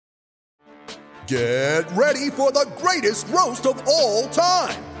Get ready for the greatest roast of all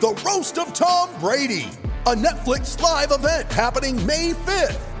time, the Roast of Tom Brady, a Netflix live event happening May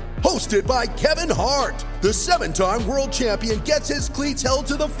 5th. Hosted by Kevin Hart, the 7-time world champion gets his cleats held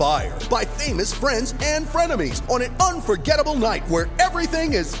to the fire by famous friends and frenemies on an unforgettable night where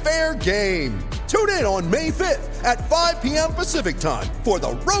everything is fair game. Tune in on May 5th at 5 p.m. Pacific time for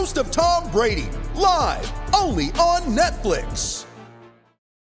the Roast of Tom Brady, live only on Netflix.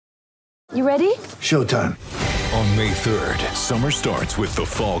 You ready? Showtime. On May 3rd, summer starts with The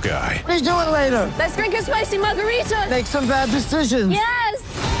Fall Guy. Let's do it later. Let's drink a spicy margarita. Make some bad decisions. Yes!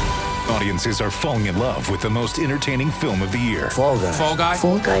 Audiences are falling in love with the most entertaining film of the year. Fall Guy. Fall Guy?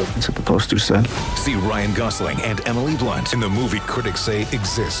 Fall guy. That's what the poster said. See Ryan Gosling and Emily Blunt in the movie critics say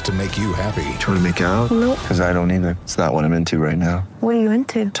exists to make you happy. Trying to make it out? Nope. Because I don't either. It's not what I'm into right now. What are you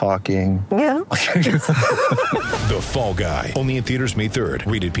into? Talking. Yeah. The Fall Guy. Only in theaters May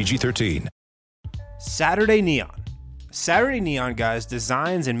 3rd. Rated PG-13. Saturday Neon. Saturday Neon, guys,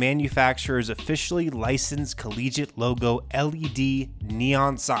 designs and manufactures officially licensed collegiate logo LED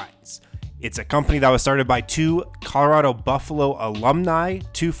neon signs. It's a company that was started by 2 Colorado Buffalo alumni,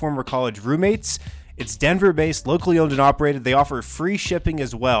 2 former college roommates. It's Denver-based, locally owned and operated. They offer free shipping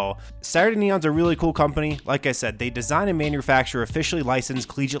as well. Saturday Neon's a really cool company. Like I said, they design and manufacture officially licensed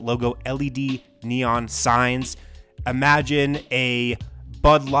collegiate logo LED neon signs. Imagine a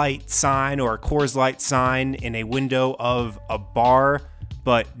Bud Light sign or a Coors Light sign in a window of a bar,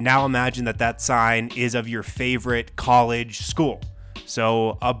 but now imagine that sign is of your favorite college school.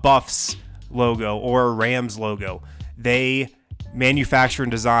 So a Buffs logo or a Rams logo. They manufacture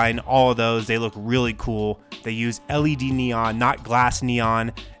and design all of those. They look really cool. They use LED neon, not glass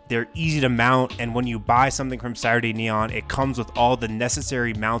neon. They're easy to mount, and when you buy something from Saturday Neon, it comes with all the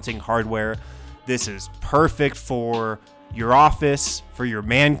necessary mounting hardware. This is perfect for your office, for your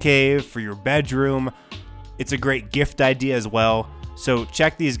man cave, for your bedroom. It's a great gift idea as well. So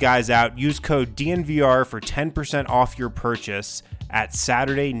check these guys out. Use code DNVR for 10% off your purchase at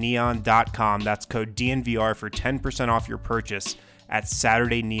SaturdayNeon.com. That's code DNVR for 10% off your purchase at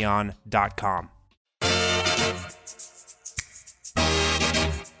SaturdayNeon.com.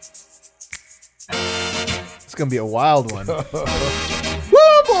 It's going to be a wild one. Woo,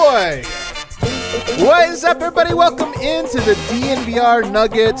 boy! What is up, everybody? Welcome into the DNVR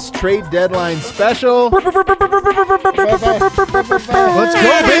Nuggets trade deadline special. Let's go, baby.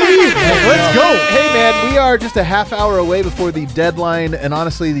 Let's go. Hey, man, we are just a half hour away before the deadline, and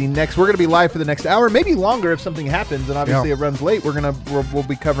honestly, we're going to be live for the next hour, maybe longer if something happens, and obviously it runs late. We'll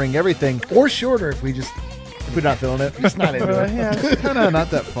be covering everything. Or shorter if we're not feeling it. Just not into it. Yeah, it's kind of not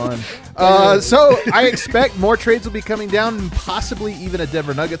that fun. So I expect more trades will be coming down, and possibly even a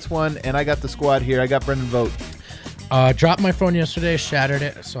Denver Nuggets one. And I got the squad here. I got Brendan Vogt. Dropped my phone yesterday, shattered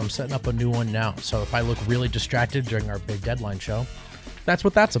it, so I'm setting up a new one now. So if I look really distracted during our big deadline show, that's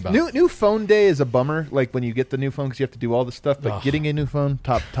what that's about. New phone day is a bummer. Like when you get the new phone because you have to do all the stuff. But getting a new phone,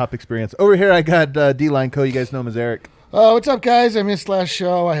 top experience. Over here, I got D-Line Co. You guys know him as Eric. What's up, guys? I missed last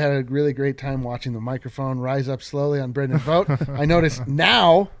show. I had a really great time watching the microphone rise up slowly on Brendan Vogt. I noticed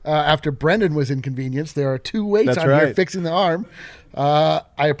now, after Brendan was inconvenienced, there are 2 weights here fixing the arm. I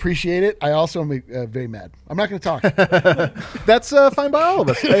appreciate it. I also am very mad. I'm not going to talk. That's fine by all of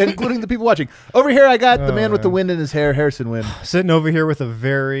us, including the people watching. Over here, I got the man with the wind in his hair, Harrison Wind. Sitting over here with a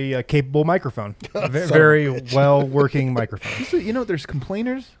very capable microphone. A very well-working microphone. So, there's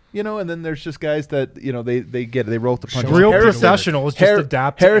complainers. And then there's just guys that, they roll with the punches. Real professionals just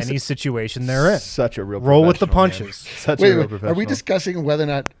adapt to any situation they're in. Such a real roll with the punches. Such a real professional. Are we discussing whether or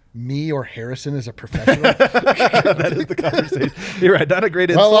not me or Harrison is a professional? That is the conversation. You're right. Not a great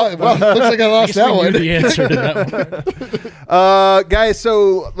insight. Well, looks like I lost that one. The answer to that one. Guys,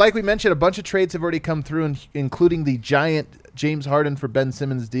 so like we mentioned, a bunch of trades have already come through, including the giant James Harden for Ben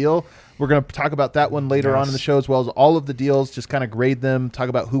Simmons deal. We're going to talk about that one later on in the show, as well as all of the deals, just kind of grade them, talk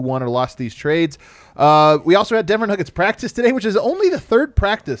about who won or lost these trades. We also had Denver Nuggets practice today, which is only the 3rd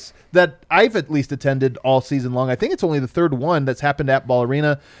practice that I've at least attended all season long. I think it's only the 3rd one that's happened at Ball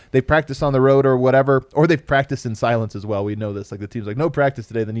Arena. They've practiced on the road or whatever, or they've practiced in silence as well. We know this. Like the team's like, no practice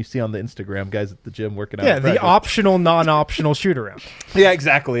today. Then you see on the Instagram guys at the gym working out. Yeah, the optional, non-optional shoot-around. Yeah,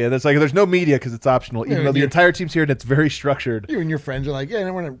 exactly. And it's like there's no media because it's optional, even though the entire team's here and it's very structured. You and your friends are like, yeah,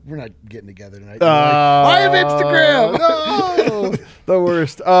 we're not getting together tonight. I have Instagram. No, the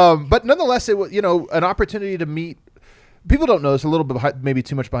worst. But nonetheless, it was an opportunity to meet. People don't know this a little bit, maybe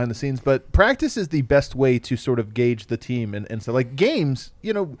too much behind the scenes, but practice is the best way to sort of gauge the team. And so, like games,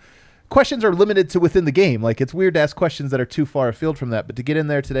 questions are limited to within the game. Like, it's weird to ask questions that are too far afield from that. But to get in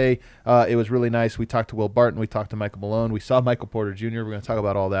there today, it was really nice. We talked to Will Barton. We talked to Michael Malone. We saw Michael Porter Jr. We're going to talk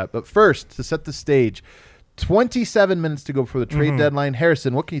about all that. But first, to set the stage, 27 minutes to go before the trade deadline.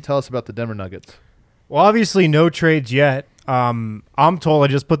 Harrison, what can you tell us about the Denver Nuggets? Well, obviously no trades yet. I'm told, I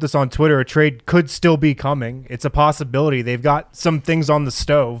just put this on Twitter, a trade could still be coming. It's a possibility. They've got some things on the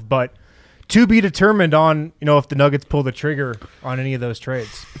stove, but to be determined on, if the Nuggets pull the trigger on any of those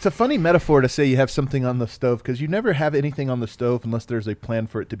trades. It's a funny metaphor to say you have something on the stove, because you never have anything on the stove unless there's a plan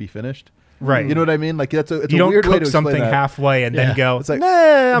for it to be finished. Right. You know what I mean? Like, it's a you weird way to cook something explain that. halfway and then go, it's like,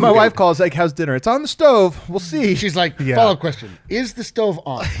 nah, my wife calls, like, how's dinner? It's on the stove. We'll see. She's like, follow-up question. Is the stove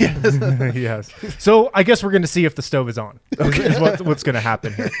on? Yes. So I guess we're going to see if the stove is on. Okay. Is what's going to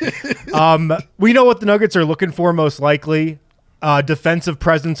happen here. We know what the Nuggets are looking for most likely. Defensive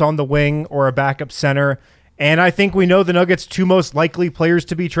presence on the wing or a backup center. And I think we know the Nuggets' two most likely players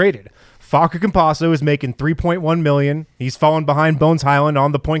to be traded. Facu Campazzo is making $3.1 million. He's fallen behind Bones Highland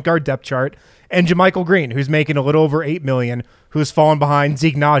on the point guard depth chart. And JaMychal Green, who's making a little over $8 million, who's fallen behind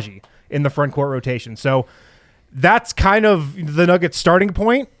Zeke Naji in the front court rotation. So that's kind of the Nuggets' starting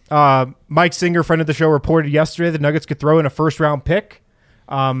point. Mike Singer, friend of the show, reported yesterday the Nuggets could throw in a first-round pick.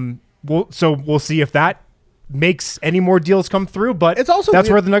 We'll see if that makes any more deals come through, but it's also that's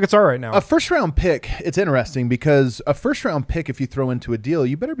where the Nuggets are right now. A first-round pick, it's interesting because a first-round pick, if you throw into a deal,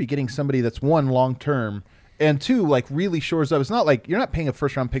 you better be getting somebody that's, one, long-term, and two, like, really shores up. It's not like you're not paying a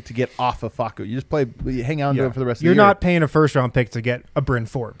first-round pick to get off of Facu. You just you hang on to it for the rest of the year. You're not paying a first-round pick to get a Bryn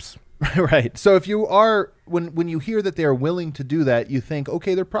Forbes. Right. So if you are, when you hear that they are willing to do that, you think,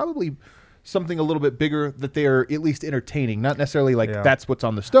 okay, they're probably something a little bit bigger that they are at least entertaining, not necessarily like that's what's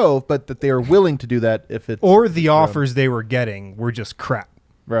on the stove, but that they are willing to do that if it's or the offers they were getting were just crap.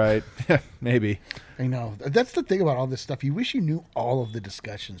 Right. Maybe. I know. That's the thing about all this stuff. You wish you knew all of the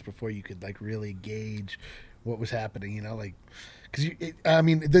discussions before you could like really gauge what was happening, like because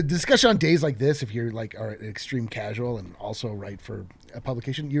the discussion on days like this, if you're like are extreme casual and also write for a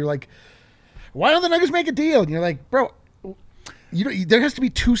publication, you're like, why don't the Nuggets make a deal? And you're like, bro, there has to be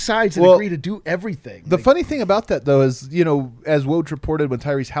two sides that agree to do everything. The funny thing about that, though, is, as Woj reported when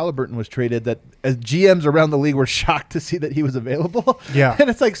Tyrese Halliburton was traded, that as GMs around the league were shocked to see that he was available. Yeah. And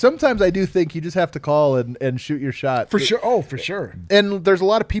it's like sometimes I do think you just have to call and shoot your shot. For sure. Oh, for sure. And there's a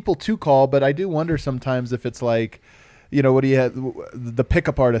lot of people to call, but I do wonder sometimes if it's like, what do you have? The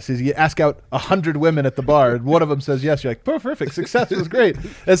pickup artist is you ask out 100 women at the bar and one of them says yes. You're like, perfect. Success was great.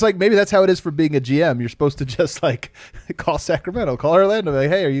 It's like maybe that's how it is for being a GM. You're supposed to just like call Sacramento, call Orlando. Like,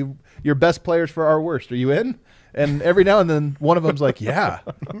 hey, are you your best players for our worst? Are you in? And every now and then one of them's like, yeah.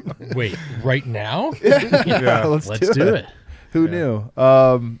 Wait, right now? Yeah. Let's do it. Who knew?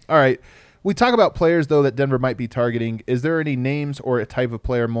 All right. We talk about players, though, that Denver might be targeting. Is there any names or a type of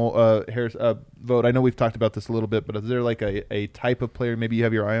player, Harris, Vote? I know we've talked about this a little bit, but is there like a type of player maybe you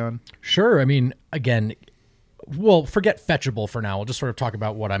have your eye on? Sure. I mean, again, we'll forget fetchable for now. We'll just sort of talk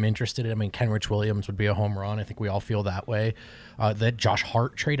about what I'm interested in. I mean, Kenrich Williams would be a home run. I think we all feel that way. That Josh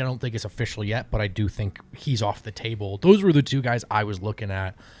Hart trade, I don't think is official yet, but I do think he's off the table. Those were the two guys I was looking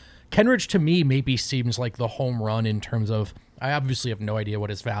at. Kenrich, to me, maybe seems like the home run in terms of, I obviously have no idea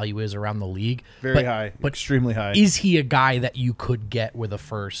what his value is around the league. Very high, but extremely high. Is he a guy that you could get with a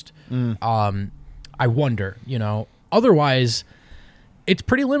first? I wonder, Otherwise, it's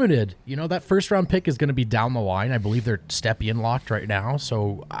pretty limited. That first-round pick is going to be down the line. I believe they're Stepien locked right now.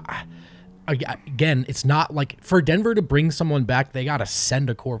 So, again, it's not like for Denver to bring someone back, they got to send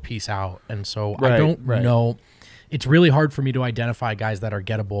a core piece out. And so I don't know. It's really hard for me to identify guys that are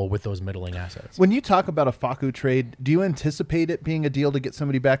gettable with those middling assets. When you talk about a Facu trade, do you anticipate it being a deal to get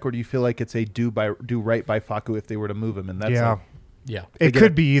somebody back, or do you feel like it's a do right by Facu if they were to move him? And that's it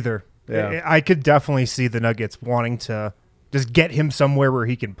could be either. Yeah. I could definitely see the Nuggets wanting to just get him somewhere where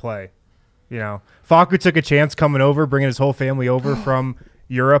he can play. Facu took a chance coming over, bringing his whole family over from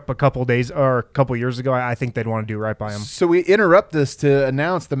Europe a couple years ago. I think they'd want to do right by him. So we interrupt this to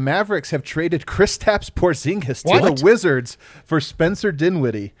announce the Mavericks have traded Kristaps Porzingis to the Wizards for Spencer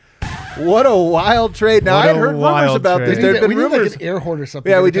Dinwiddie. What a wild trade. Now, I had heard rumors about this. There have been rumors. Need like an air horn or something.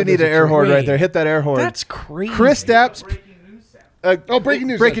 Yeah, we do need an air horn right there. Hit that air horn. That's crazy. Kristaps. Breaking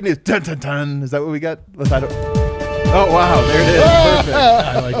news. Breaking news. Dun, dun, dun. Is that what we got? Oh, wow. There it is. Perfect.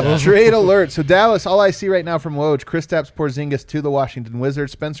 I like that. Trade alert. So, Dallas, all I see right now from Woj, Kristaps Porzingis to the Washington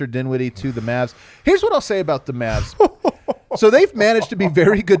Wizards, Spencer Dinwiddie to the Mavs. Here's what I'll say about the Mavs. So they've managed to be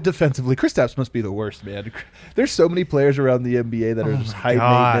very good defensively. Kristaps must be the worst, man. There's so many players around the NBA that are just high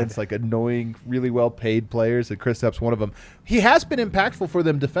maintenance, like annoying, really well-paid players, and Kristaps one of them. He has been impactful for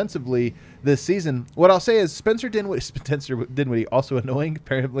them defensively this season. What I'll say is Spencer Dinwiddie also annoying.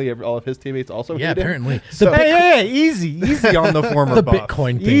 Apparently, all of his teammates also hate him. Apparently. So, hey, easy on the former the Buff.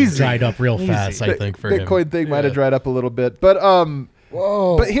 Bitcoin thing dried up real fast, I think, for him. Bitcoin thing might have dried up a little bit. But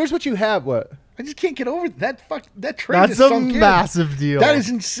whoa. But here's what you have. What? I just can't get over that. That trade. That's is a sunk in. massive deal. That is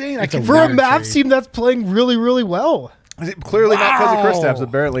insane. I can For a Mavs team that's playing really, really well. Clearly not because of Kristaps,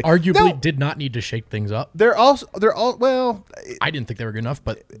 apparently. Arguably did not need to shake things up. They're all well. I didn't think they were good enough,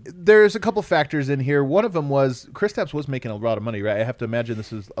 but there's a couple factors in here. One of them was Kristaps was making a lot of money, right? I have to imagine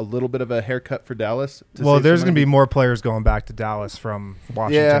this is a little bit of a haircut for Dallas. Well, there's going to be more players going back to Dallas from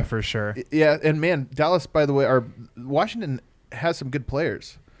Washington for sure. Yeah, and man, Dallas, by the way, Washington has some good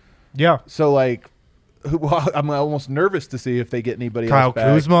players. Yeah. So I'm almost nervous to see if they get anybody Kyle else back.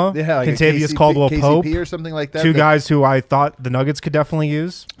 Kuzma, like Contavious Caldwell-Pope, KCP or something like that. Two guys who I thought the Nuggets could definitely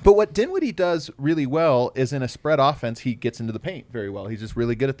use. But what Dinwiddie does really well is in a spread offense, he gets into the paint very well. He's just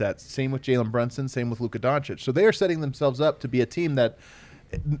really good at that. Same with Jalen Brunson, same with Luka Doncic. So they are setting themselves up to be a team that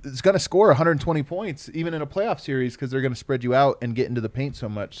is going to score 120 points even in a playoff series because they're going to spread you out and get into the paint so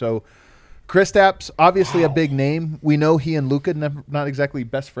much. So Kristaps, obviously a big name. We know he and Luka not exactly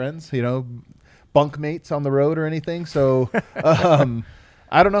best friends, bunk mates on the road or anything. So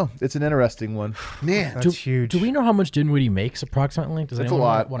I don't know. It's an interesting one. Man, that's huge. Do we know how much Dinwiddie makes approximately? Does anyone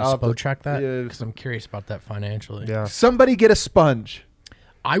want to spot check that? Because I'm curious about that financially. Yeah. Somebody get a sponge.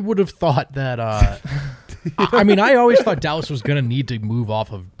 I would have thought that. I always thought Dallas was going to need to move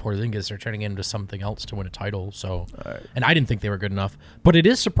off of Porzingis or turning into something else to win a title. So, and I didn't think they were good enough. But it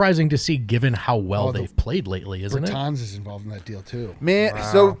is surprising to see, given how well they've played lately, isn't it? Bertans is involved in that deal too. Man,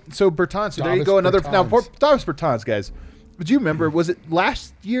 so Bertans. So there you go. Davis Bertans, guys. Do you remember? Was it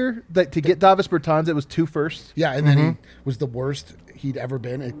last year that to get Davis Bertans, it was 2 firsts? Yeah, and then he was the worst he'd ever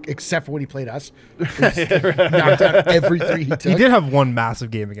been, except for when he played us. Knocked out every 3 he took. He did have one massive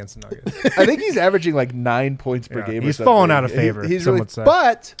game against the Nuggets. I think he's averaging 9 points per game. He's fallen out of favor. He's really,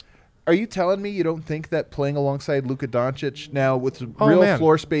 but are you telling me you don't think that playing alongside Luka Doncic now with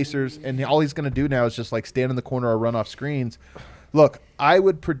floor spacers and all he's going to do now is just stand in the corner or run off screens? Look, I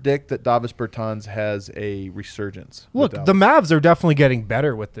would predict that Davis Bertans has a resurgence. Look, the Mavs are definitely getting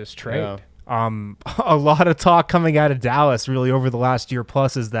better with this trade. Yeah. A lot of talk coming out of Dallas really over the last year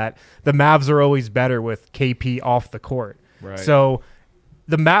plus is that the Mavs are always better with KP off the court. Right. So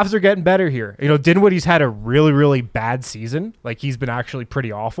the Mavs are getting better here. Dinwiddie's had a really, really bad season. He's been actually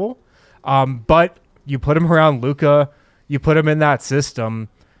pretty awful. But you put him around Luka, you put him in that system,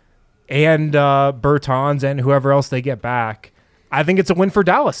 and Bertans and whoever else they get back. I think it's a win for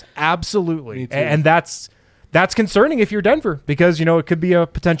Dallas. Absolutely. And that's concerning if you're Denver because, it could be a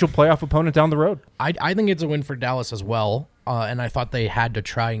potential playoff opponent down the road. I think it's a win for Dallas as well. And I thought they had to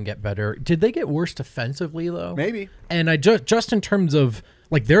try and get better. Did they get worse defensively, though? Maybe. And I just in terms of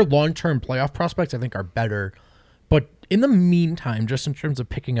their long-term playoff prospects, I think are better. But in the meantime, just in terms of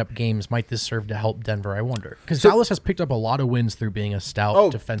picking up games, might this serve to help Denver? I wonder. Because Dallas has picked up a lot of wins through being a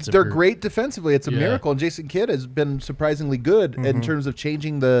stout defensive They're group. great defensively. It's a miracle. And Jason Kidd has been surprisingly good in terms of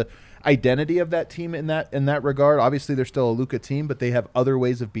changing the identity of that team in that regard. Obviously, they're still a Luka team, but they have other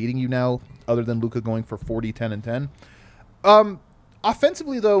ways of beating you now other than Luka going for 40, 10, and 10.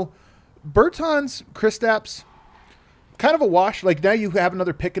 Offensively, though, Bertans, Kristaps, kind of a wash. Now you have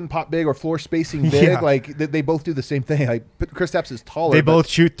another pick and pop big or floor spacing big. Yeah. They both do the same thing. Kristaps is taller. They both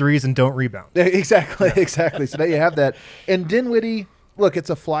shoot threes and don't rebound. Exactly, exactly. So now you have that. And Dinwiddie, look,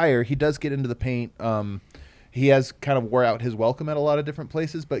 it's a flyer. He does get into the paint. He has kind of wore out his welcome at a lot of different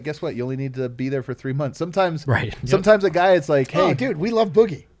places. But guess what? You only need to be there for 3 months. Sometimes a guy, it's like, hey, dude, we love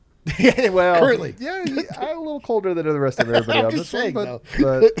Boogie. Yeah, well, currently, I'm a little colder than the rest of everybody on this saying, one.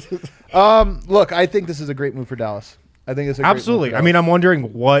 But look, I think this is a great move for Dallas. I think it's a great move for Dallas. I'm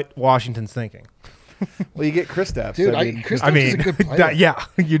wondering what Washington's thinking. Well, you get Kristaps, dude. Kristaps is a good player.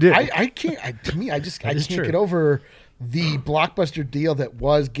 You did. I can't. To me, I can't get over the blockbuster deal that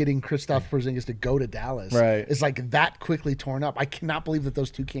was getting Kristaps Porzingis to go to Dallas. Right, it's that quickly torn up. I cannot believe that those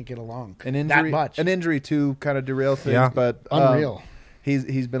two can't get along. That much. An injury too kind of derailed things, but unreal.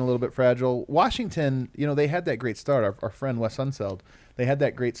 He's been a little bit fragile. Washington, they had that great start. Our friend Wes Unseld, they had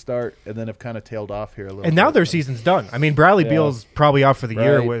that great start and then have kind of tailed off here a little. And now their season's done. Bradley Beal's probably out for the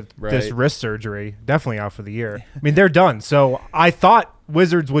year with this wrist surgery. Definitely out for the year. They're done. So I thought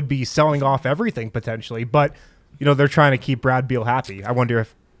Wizards would be selling off everything potentially, but they're trying to keep Brad Beal happy. I wonder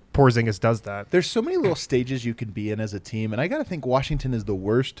if Porzingis does that. There's so many little stages you can be in as a team, and I got to think Washington is the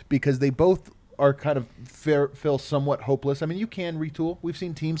worst because they both are kind of feel somewhat hopeless. I mean, you can retool. We've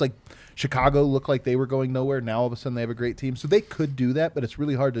seen teams like Chicago look like they were going nowhere. Now all of a sudden they have a great team. So they could do that, but it's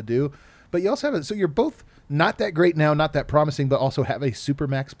really hard to do. But you also have it. So you're both not that great now, not that promising, but also have a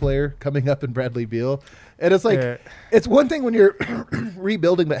supermax player coming up in Bradley Beal. And it's like, it's one thing when you're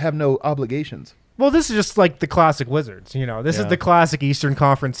rebuilding but have no obligations. Well, this is just like the classic Wizards. This is the classic Eastern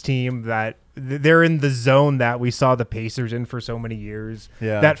Conference team that they're in the zone that we saw the Pacers in for so many years,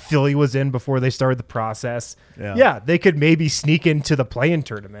 that Philly was in before they started the process. Yeah, they could maybe sneak into the play-in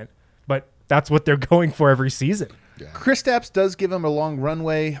tournament, but that's what they're going for every season. Yeah. Kristaps does give them a long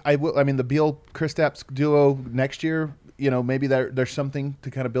runway. I mean, the Beal-Kristaps duo next year, maybe there's something to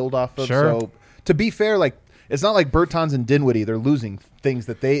kind of build off of. Sure. So to be fair, like, it's not like Bertans and Dinwiddie, they're losing things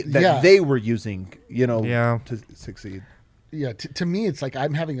that they were using, to succeed. Yeah, to me, it's like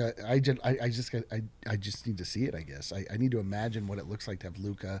I'm having I just need to see it. I guess I need to imagine what it looks like to have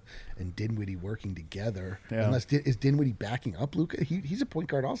Luka and Dinwiddie working together. Yeah. Unless is Dinwiddie backing up Luka? He's a point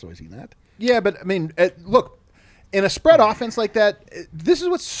guard also, is he not? Yeah, but I mean, look, in a spread offense like that, this is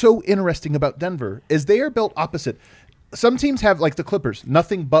what's so interesting about Denver is they are built opposite. Some teams have, like the Clippers,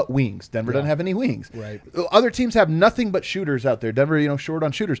 nothing but wings. Denver doesn't have any wings. Right. Other teams have nothing but shooters out there. Denver, short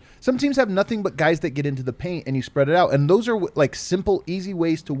on shooters. Some teams have nothing but guys that get into the paint and you spread it out. And those are like simple, easy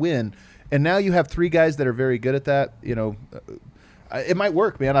ways to win. And now you have three guys that are very good at that. It might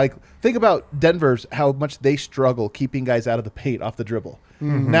work, man. Like, think about Denver's, how much they struggle keeping guys out of the paint off the dribble.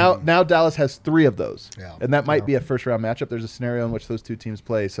 Mm-hmm. Now Dallas has three of those. Yeah. And that might be a first-round matchup. There's a scenario in which those two teams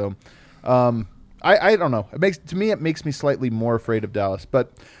play. So, I don't know. It makes me slightly more afraid of Dallas.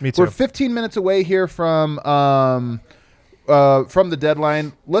 But me too. We're 15 minutes away here from the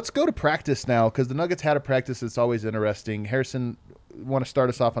deadline. Let's go to practice now because the Nuggets had a practice. It's always interesting. Harrison, want to start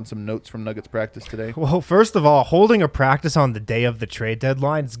us off on some notes from Nuggets practice today? Well, first of all, holding a practice on the day of the trade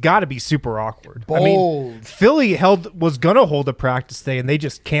deadline, it's got to be super awkward. Bold. I mean, Philly was going to hold a practice today, and they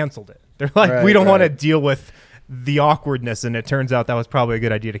just canceled it. They're like, we don't want to deal with the awkwardness, and it turns out that was probably a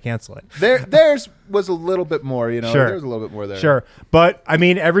good idea to cancel it. Theirs was a little bit more, Sure. There was a little bit more there. Sure. But, I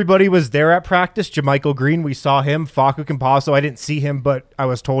mean, everybody was there at practice. JaMychal Green, we saw him. Facu Campazzo, I didn't see him, but I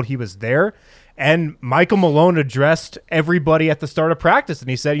was told he was there. And Michael Malone addressed everybody at the start of practice, and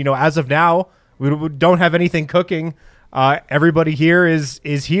he said, as of now, we don't have anything cooking. Everybody here is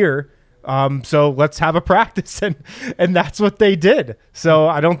here. So let's have a practice, and that's what they did. So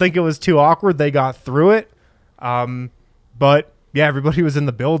I don't think it was too awkward. They got through it. But yeah, everybody was in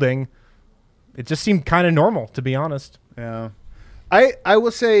the building. It just seemed kind of normal, to be honest. Yeah. I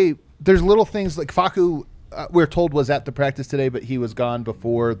will say there's little things like Facu, we're told was at the practice today, but he was gone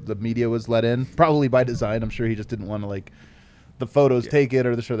before the media was let in, probably by design. I'm sure he just didn't want to the photos take it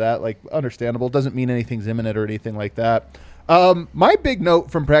or this or that. Understandable. Doesn't mean anything's imminent or anything like that. My big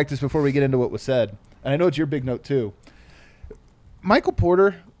note from practice before we get into what was said, and I know it's your big note too. Michael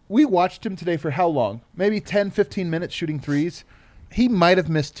Porter, we watched him today for how long? Maybe 10, 15 minutes shooting threes. He might have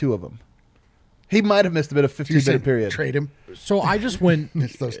missed two of them. He might have missed a bit of 15-minute period. Trade him. So I just went.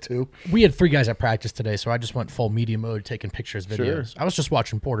 Missed those two. We had three guys at practice today, so I just went full media mode, taking pictures, videos. Sure. I was just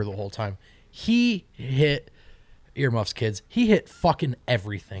watching Porter the whole time. He hit earmuffs, kids. He hit fucking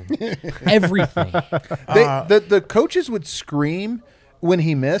everything. Everything. The coaches would scream when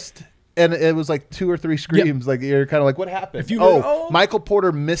he missed. And it was like two or three screams. Like you're kind of like, what happened? Michael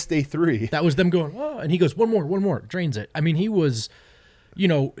Porter missed a three. That was them going, oh, and he goes, one more, drains it. I mean, he was,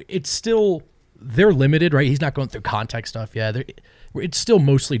 it's still, they're limited, right? He's not going through contact stuff. Yeah, it's still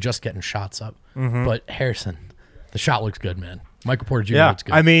mostly just getting shots up. Mm-hmm. But Harrison, the shot looks good, man. Michael Porter Jr. looks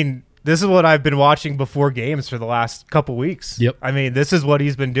good. I mean, this is what I've been watching before games for the last couple weeks. Yep. I mean, this is what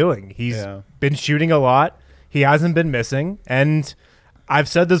he's been doing. He's been shooting a lot. He hasn't been missing, and I've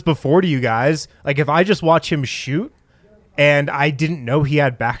said this before to you guys. If I just watch him shoot and I didn't know he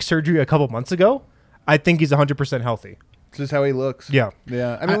had back surgery a couple months ago, I think he's 100% healthy. This is how he looks. Yeah.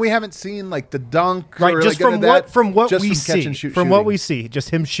 Yeah. I mean, we haven't seen the dunk. Right. Or just from what we see, just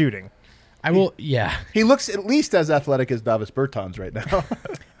him shooting. He looks at least as athletic as Davis Bertans right now.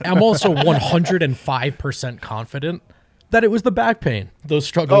 I'm also 105% confident that it was the back pain, those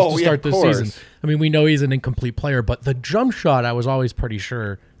struggles to start this season. I mean, we know he's an incomplete player, but the jump shot, I was always pretty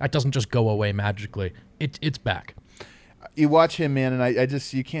sure that doesn't just go away magically. It's back. You watch him, man,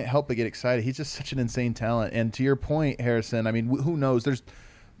 and you can't help but get excited. He's just such an insane talent. And to your point, Harrison, I mean, who knows? There's,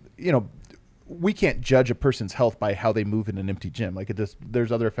 we can't judge a person's health by how they move in an empty gym.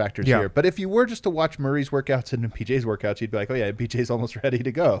 There's other factors here. But if you were just to watch Murray's workouts and PJ's workouts, you'd be like, oh yeah, PJ's almost ready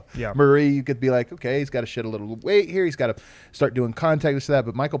to go. Yeah. Murray, you could be like, okay, he's got to shed a little weight here. He's got to start doing contact, this, that.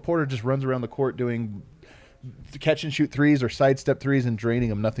 But Michael Porter just runs around the court doing catch and shoot threes or sidestep threes and draining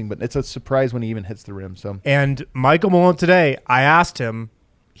them. Nothing, but it's a surprise when he even hits the rim. So, and Michael Malone today, I asked him.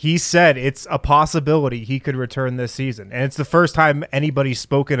 He said it's a possibility he could return this season, and it's the first time anybody's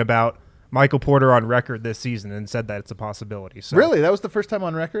spoken about Michael Porter on record this season and said that it's a possibility. So, really, that was the first time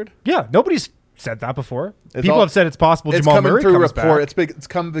on record? Yeah, nobody's said that before. People have said it's possible Jamal Murray comes back. It's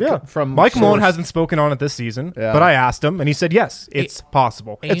come from Michael Malone hasn't spoken on it this season, but I asked him, and he said yes, it's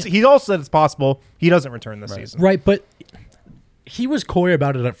possible. He also said it's possible he doesn't return this season. Right, but he was coy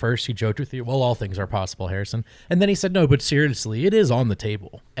about it at first. He joked with you, well, all things are possible, Harrison. And then he said, no, but seriously, it is on the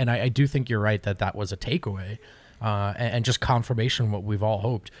table. And I do think you're right that was a takeaway and just confirmation of what we've all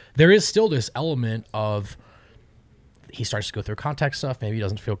hoped. There is still this element of he starts to go through contact stuff. Maybe he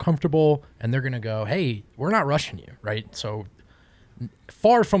doesn't feel comfortable, and they're going to go, hey, we're not rushing you, right? So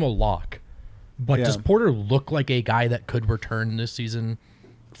far from a lock. But does Porter look like a guy that could return this season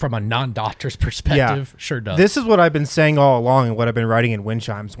from a non-doctor's perspective? Yeah. Sure does. This is what I've been saying all along and what I've been writing in Wind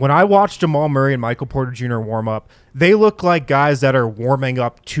Chimes. When I watch Jamal Murray and Michael Porter Jr. warm up, they look like guys that are warming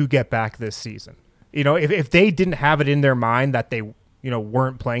up to get back this season. You know, if they didn't have it in their mind that they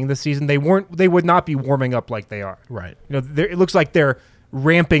weren't playing this season, they would not be warming up like they are. Right. It looks like they're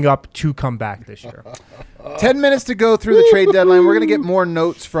ramping up to come back this year. 10 minutes to go through the trade deadline. We're going to get more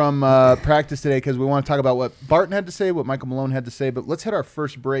notes from practice today because we want to talk about what Barton had to say, what Michael Malone had to say. But let's hit our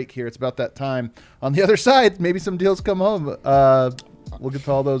first break here. It's about that time. On the other side, maybe some deals come home. We'll get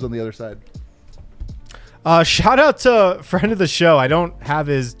to all those on the other side. Shout out to friend of the show. I don't have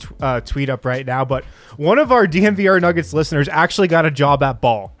his tweet up right now, but one of our DNVR Nuggets listeners actually got a job at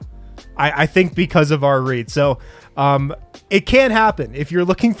Ball. I think because of our read. So it can happen. If you're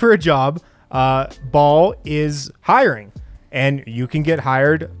looking for a job, Ball is hiring. And you can get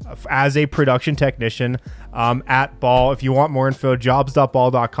hired as a production technician at Ball. If you want more info,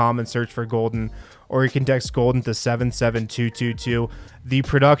 jobs.ball.com and search for Golden. Or you can text Golden to 77222. The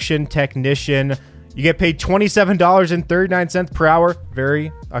production technician, you get paid $27.39 per hour.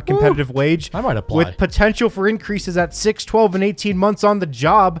 Very competitive wage. I might apply. With potential for increases at 6, 12, and 18 months on the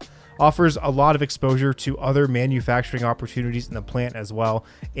job. Offers a lot of exposure to other manufacturing opportunities in the plant as well.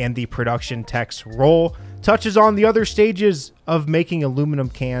 And the production tech's role touches on the other stages of making aluminum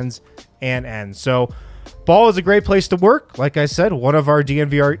cans and ends. So Ball is a great place to work. Like I said, one of our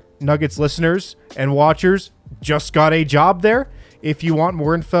DNVR Nuggets listeners and watchers just got a job there. If you want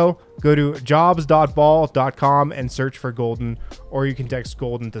more info, go to jobs.ball.com and search for Golden, or you can text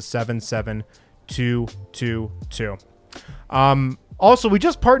Golden to 77222. Also, we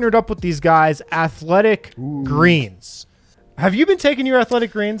just partnered up with these guys, Athletic Greens. Have you been taking your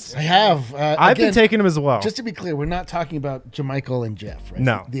Athletic Greens? I have. I've been taking them as well. Just to be clear, we're not talking about Jamichael and Jeff, right?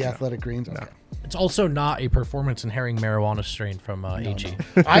 No. The Athletic Greens? No. Okay. It's also not a performance-enhancing marijuana strain from AG.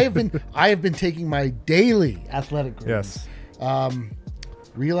 I have been taking my daily Athletic Greens. Yes.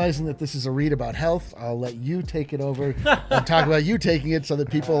 Realizing that this is a read about health, I'll let you take it over and talk about you taking it so that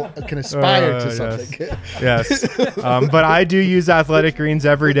people can aspire to something. Yes. But I do use Athletic Greens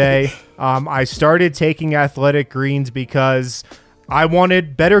every day. I started taking Athletic Greens because I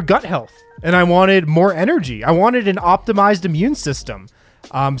wanted better gut health and I wanted more energy. I wanted an optimized immune system.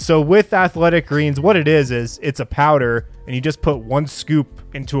 So with Athletic Greens, what it is it's a powder and you just put 1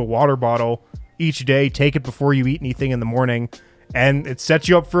 scoop into a water bottle each day. Take it before you eat anything in the morning. And it sets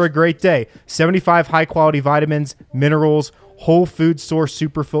you up for a great day. 75 high-quality vitamins, minerals, whole food source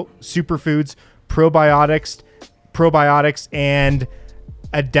superfoods, probiotics, and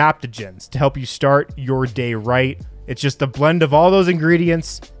adaptogens to help you start your day right. It's just a blend of all those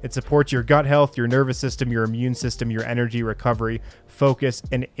ingredients. It supports your gut health, your nervous system, your immune system, your energy, recovery, focus,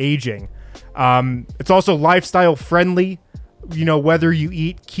 and aging. It's also lifestyle friendly. You know, whether you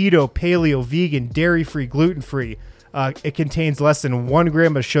eat keto, paleo, vegan, dairy-free, gluten-free, it contains less than 1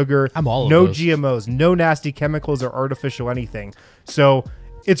 gram of sugar, no GMOs, no nasty chemicals or artificial anything. So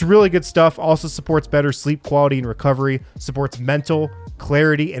it's really good stuff. Also supports better sleep quality and recovery, supports mental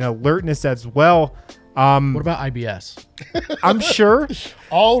clarity and alertness as well. What about IBS? I'm sure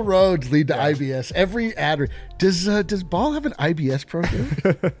all roads lead to IBS. Every ad. Does Ball have an IBS program?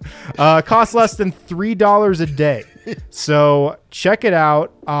 Costs less than $3 a day. So check it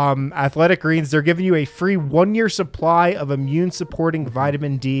out. Athletic Greens, they're giving you a free 1-year supply of immune supporting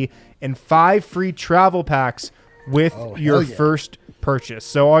vitamin D and 5 free travel packs with your first purchase.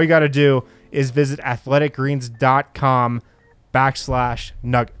 So all you got to do is visit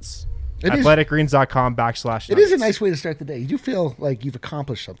athleticgreens.com/nuggets. athleticgreens.com/nuggets. It is a nice way to start the day. You do feel like you've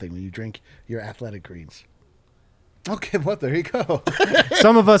accomplished something when you drink your Athletic Greens. Okay, well, there you go.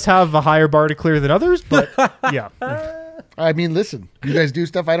 Some of us have a higher bar to clear than others, but yeah. All I mean, listen, you guys do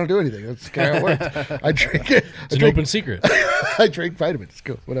stuff. I don't do anything. That's kind of how it works. I drink it. It's an open secret. I drink vitamins.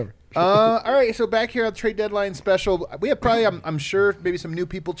 Cool. Whatever. All right, so back here on the trade deadline special, we have probably, I'm sure, maybe some new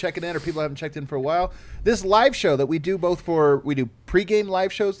people checking in or people haven't checked in for a while. This live show that we do we do pregame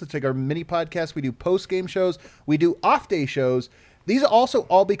live shows, that's like our mini podcast. We do postgame shows. We do off-day shows. These also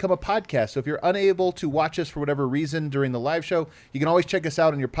all become a podcast. So if you're unable to watch us for whatever reason during the live show, you can always check us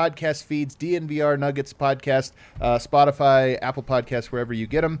out on your podcast feeds, DNVR Nuggets podcast, Spotify, Apple Podcasts, wherever you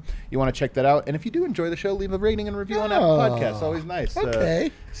get them. You want to check that out. And if you do enjoy the show, leave a rating and review on Apple Podcasts. Always nice. Okay.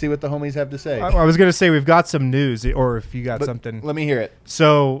 See what the homies have to say. I was going to say we've got some news, or if you got something. Let me hear it.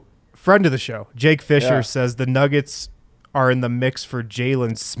 So, friend of the show, Jake Fisher says the Nuggets are in the mix for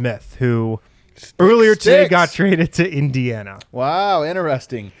Jalen Smith, who earlier today got traded to Indiana. Wow,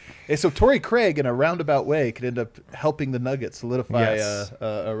 interesting. So Torrey Craig, in a roundabout way, could end up helping the Nuggets solidify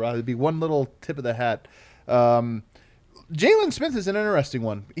it'd be one little tip of the hat. Jalen Smith is an interesting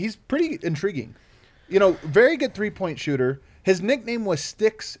one. He's pretty intriguing. Very good three-point shooter. His nickname was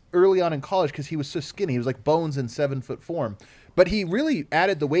Sticks early on in college because he was so skinny. He was like Bones in 7-foot form. But he really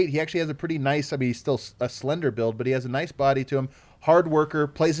added the weight. He actually has a pretty nice, he's still a slender build, but he has a nice body to him. Hard worker,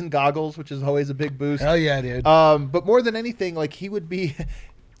 plays in goggles, which is always a big boost. Hell yeah, dude. But more than anything, he would be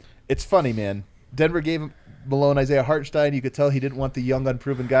 – it's funny, man. Denver gave Malone Isaiah Hartenstein. You could tell he didn't want the young,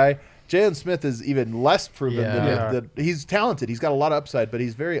 unproven guy. Jalen Smith is even less proven than he's talented. He's got a lot of upside, but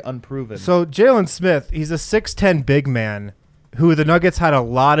he's very unproven. So Jalen Smith, he's a 6'10" big man who the Nuggets had a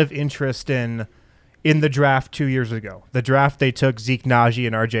lot of interest in the draft 2 years ago. The draft they took Zeke Naji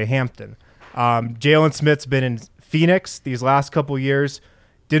and RJ Hampton. Jalen Smith's been in Phoenix these last couple years.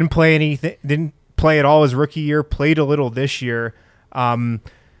 Didn't play at all his rookie year. Played a little this year.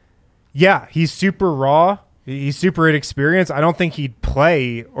 He's super raw. He's super inexperienced. I don't think he'd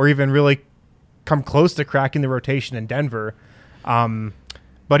play or even really come close to cracking the rotation in Denver.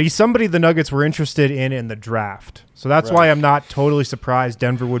 But he's somebody the Nuggets were interested in the draft. So that's why I'm not totally surprised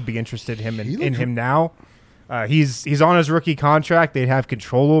Denver would be interested in him now. He's on his rookie contract. They'd have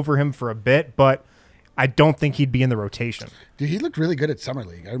control over him for a bit, but I don't think he'd be in the rotation. Dude, he looked really good at Summer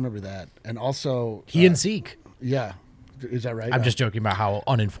League. I remember that. And also... He and Zeke. Yeah. Is that right? I'm just joking about how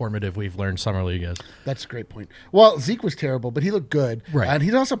uninformative we've learned Summer League is. That's a great point. Well, Zeke was terrible, but he looked good. Right. And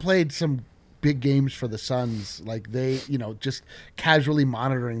he's also played some big games for the Suns. Just casually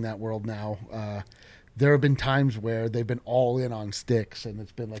monitoring that world now. There have been times where they've been all in on Sticks, and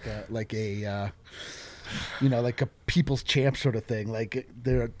it's been like a people's champ sort of thing. Like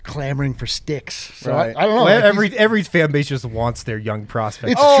they're clamoring for Sticks. So I don't know. Well, every fan base just wants their young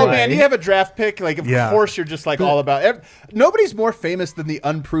prospect. Man, you have a draft pick. Of course you're just all about. Nobody's more famous than the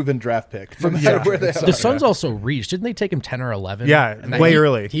unproven draft pick. No matter where they are. The Suns also reached. Didn't they take him 10 or 11? Yeah, way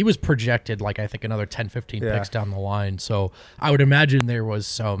early. He was projected I think another 10, 15 picks down the line. So I would imagine there was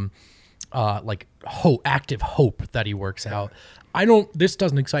some active hope that he works out. This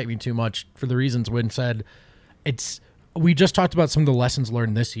doesn't excite me too much for the reasons Wynn said. We just talked about some of the lessons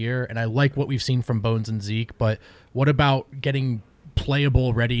learned this year, and I like what we've seen from Bones and Zeke, but what about getting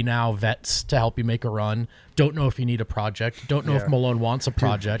playable, ready now vets to help you make a run? Don't know if you need a project. Don't know if Malone wants a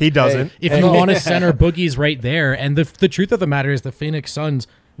project. He doesn't. If you want to center, Boogie's right there. And the truth of the matter is the Phoenix Suns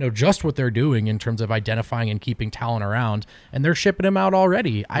know just what they're doing in terms of identifying and keeping talent around, and they're shipping him out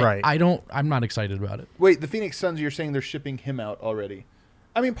already. I'm not excited about it. Wait, the Phoenix Suns, you're saying they're shipping him out already?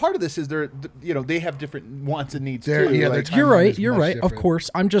 I mean, part of this is they have different wants and needs too. Yeah, you're right. You're right. Different. Of course.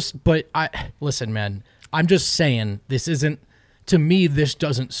 Listen, man, I'm just saying this isn't, to me, this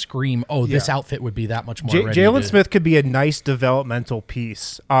doesn't scream, this outfit would be that much more ready. Jalen Smith could be a nice developmental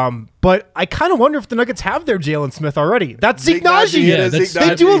piece. But I kind of wonder if the Nuggets have their Jalen Smith already. That's Zeke Naji.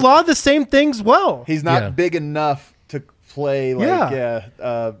 They do a lot of the same things well. He's not big enough to play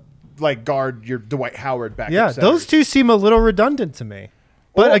guard your Dwight Howard back. Yeah, those two seem a little redundant to me.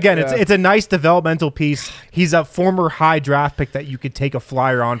 But again, it's a nice developmental piece. He's a former high draft pick that you could take a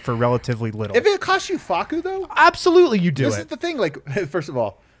flyer on for relatively little. If it costs you Facu, though? Absolutely you do This is the thing. First of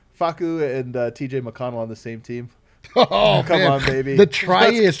all, Facu and TJ McConnell on the same team. Oh, come on, baby. The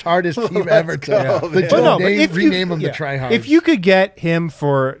try-hardest team ever. Rename him the try-hard. If you could get him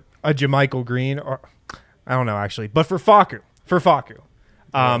for a JaMychal Green, or I don't know, actually, but for Facu.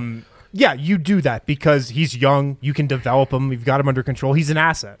 You do that because he's young. You can develop him. You've got him under control. He's an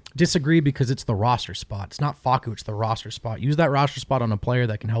asset. Disagree because it's the roster spot. It's not Facu. It's the roster spot. Use that roster spot on a player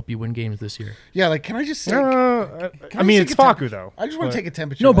that can help you win games this year. Yeah, can I just say? It's Facu though. I just want to take a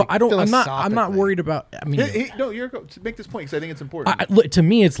temperature. No, but I don't. I'm not worried about. You're to make this point because I think it's important. To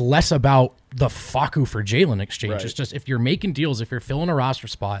me, it's less about the Facu for Jalen exchange. Right. It's just if you're making deals, if you're filling a roster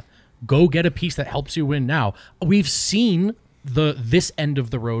spot, Go get a piece that helps you win now. We've seen this end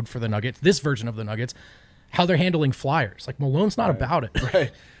of the road for the Nuggets, this version of the Nuggets, how they're handling flyers. Like Malone's not about it.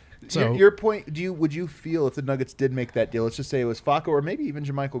 Right. So your point, would you feel if the Nuggets did make that deal, let's just say it was Faco or maybe even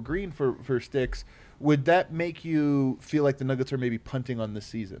JaMychal Green for sticks, would that make you feel like the Nuggets are maybe punting on this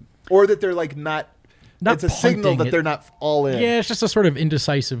season? Or that they're like not it's a signal that they're not all in? Yeah, it's just a sort of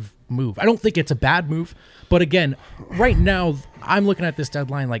indecisive move. I don't think it's a bad move. But again, right now, I'm looking at this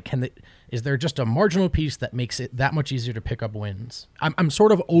deadline like, is there just a marginal piece that makes it that much easier to pick up wins? I'm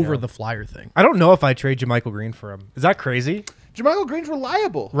sort of over the flyer thing. I don't know if I trade JaMychal Green for him. Is that crazy? JaMychal Green's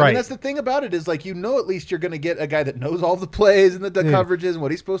reliable. Right. I mean, that's the thing about it is like, at least you're going to get a guy that knows all the plays and the coverages and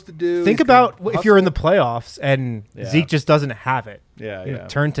what he's supposed to do. Think about if you're in the playoffs and Zeke just doesn't have it. Yeah.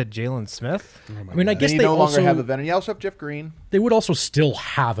 Turn to Jalen Smith. I mean, I guess they they no also longer have a veteran. You also have Jeff Green. They would also still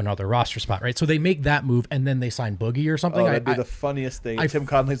have another roster spot, right? So they make that move and then they sign Boogie or something. Oh, that'd be the funniest thing. Tim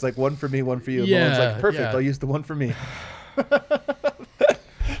Conley's like, one for me, one for you. Yeah, Malone's like, perfect. I'll use the one for me.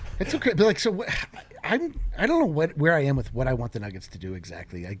 It's okay. But like, so I don't know where I am with what I want the Nuggets to do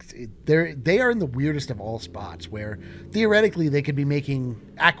exactly. They are in the weirdest of all spots where theoretically they could be making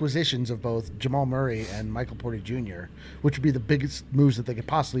acquisitions of both Jamal Murray and Michael Porter Jr., which would be the biggest moves that they could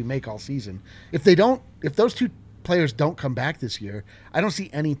possibly make all season. If those two players don't come back this year, I don't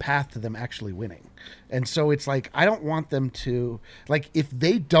see any path to them actually winning. And so it's like, I don't want them to, like, if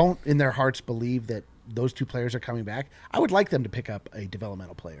they don't in their hearts believe that those two players are coming back, I would like them to pick up a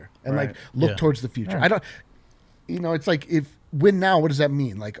developmental player and like look towards the future. I don't, it's like, if win now, what does that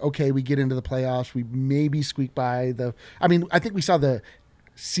mean? Like, okay, we get into the playoffs, we maybe squeak by I think we saw the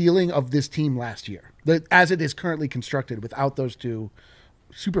ceiling of this team last year, as it is currently constructed without those two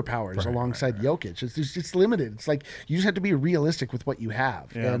superpowers alongside Jokic. It's limited. It's like you just have to be realistic with what you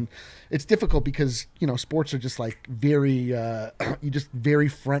have, and it's difficult because sports are just like very very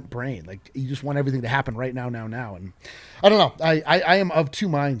front brain. Like you just want everything to happen right now, and I don't know. I am of two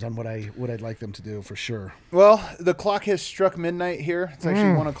minds on what I'd like them to do for sure. Well, the clock has struck midnight here. It's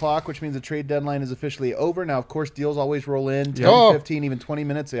actually 1 o'clock, which means the trade deadline is officially over. Now, of course, deals always roll in 10, 15, even 20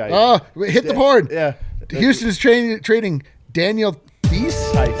 minutes. Hit the board. Yeah, Houston is trading Daniel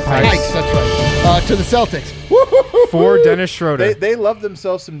Tice, that's right, to the Celtics. For Dennis Schroeder. They love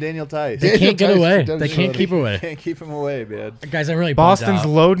themselves some Daniel Tice. They can't get away. They can't keep away. Can't keep him away, man. Guys, I'm really Boston's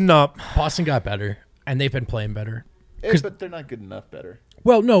loading up. Boston got better, and they've been playing better. But they're not good enough better.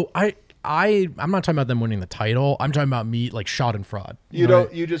 Well, no, I'm not talking about them winning the title. I'm talking about shot and fraud.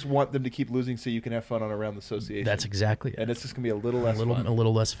 You just want them to keep losing so you can have fun on a round association. That's exactly it. And it's just gonna be a little less fun. A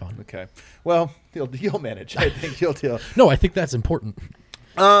little less fun. Okay. Well, you'll manage. I think you'll deal. No, I think that's important.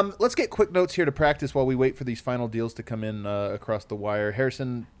 Let's get quick notes here to practice while we wait for these final deals to come in across the wire.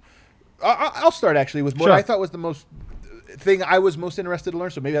 Harrison, I'll start actually with what I thought was the thing I was most interested to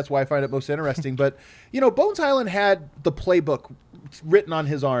learn, so maybe that's why I find it most interesting. But, Bones Hyland had the playbook written on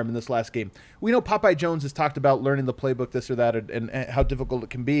his arm in this last game. We know Popeye Jones has talked about learning the playbook, this or that, and how difficult it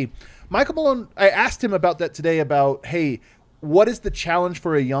can be. Michael Malone, I asked him about that today about, hey, what is the challenge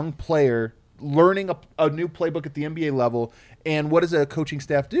for a young player learning a new playbook at the NBA level, and what does a coaching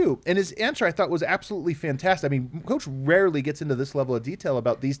staff do? And his answer, I thought, was absolutely fantastic. I mean, Coach rarely gets into this level of detail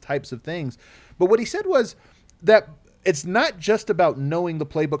about these types of things. But what he said was that it's not just about knowing the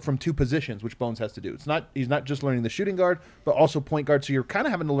playbook from two positions, which Bones has to do. He's not just learning the shooting guard, but also point guard, so you're kind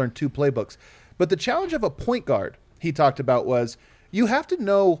of having to learn two playbooks. But the challenge of a point guard, he talked about, was you have to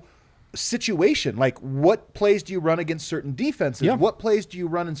know situation, like what plays do you run against certain defenses? Yeah. What plays do you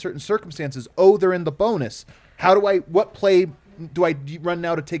run in certain circumstances? Oh, they're in the bonus. What play do I run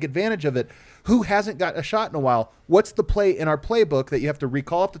now to take advantage of it? Who hasn't got a shot in a while? What's the play in our playbook that you have to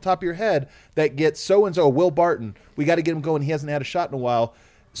recall off the top of your head that gets so-and-so, Will Barton, we got to get him going. He hasn't had a shot in a while.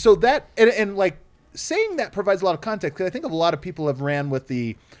 So that, and like saying that provides a lot of context, because I think a lot of people have ran with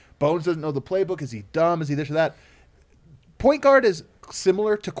the Bones doesn't know the playbook. Is he dumb? Is he this or that? Point guard is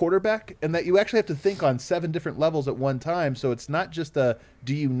similar to quarterback in that you actually have to think on 7 different levels at one time. So it's not just do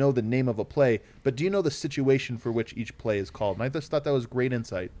you know the name of a play, but do you know the situation for which each play is called? And I just thought that was great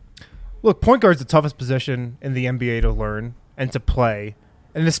insight. Look, point guard's the toughest position in the NBA to learn and to play,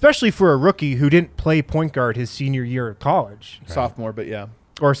 and especially for a rookie who didn't play point guard his senior year of college. Right. Sophomore, but yeah.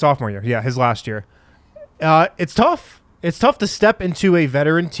 Or sophomore year, yeah, his last year. It's tough. It's tough to step into a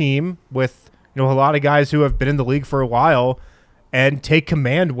veteran team with a lot of guys who have been in the league for a while and take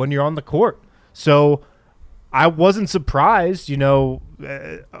command when you're on the court. So I wasn't surprised,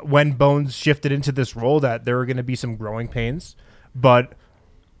 when Bones shifted into this role that there were going to be some growing pains. But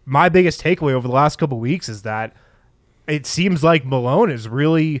my biggest takeaway over the last couple of weeks is that it seems like Malone is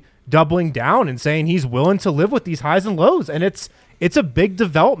really doubling down and saying he's willing to live with these highs and lows. And it's it's a big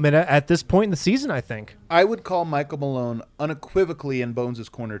development at this point in the season, I think. I would call Michael Malone unequivocally in Bones'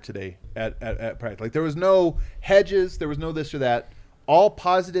 corner today at practice. Like, there was no hedges, there was no this or that. All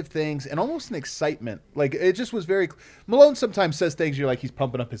positive things and almost an excitement. Like, it just was very... Malone sometimes says things, you're like, he's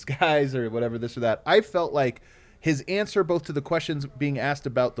pumping up his guys or whatever, this or that. I felt like his answer both to the questions being asked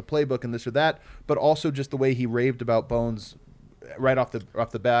about the playbook and this or that, but also just the way he raved about Bones right off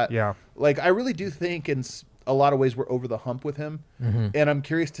the bat. Yeah. Like, I really do think in a lot of ways we're over the hump with him, and I'm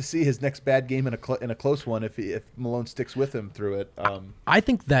curious to see his next bad game in a close one if Malone sticks with him through it. I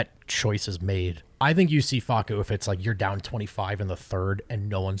think that choice is made. I think you see Facu if it's like you're down 25 in the third and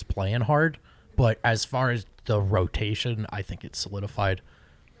no one's playing hard. But as far as the rotation, I think it's solidified.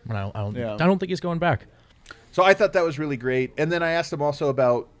 I don't think he's going back. So I thought that was really great. And then I asked him also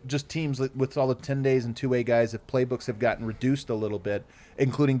about just teams with all the 10 days and two-way guys, if playbooks have gotten reduced a little bit,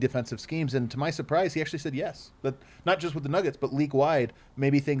 including defensive schemes. And to my surprise, he actually said yes. That not just with the Nuggets, but league-wide,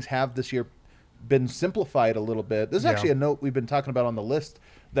 maybe things have this year been simplified a little bit. This is actually a note we've been talking about on the list,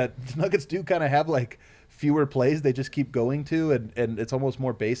 that the Nuggets do kind of have like fewer plays they just keep going to, and it's almost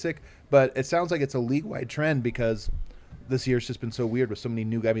more basic. But it sounds like it's a league-wide trend because this year's just been so weird with so many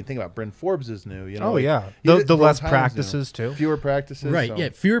new guys. I mean, think about Bryn Forbes is new. You know, oh, yeah. The less practices, too. Fewer practices. Right, yeah.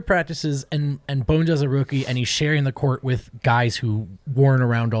 Fewer practices, and Bones as a rookie, and he's sharing the court with guys who weren't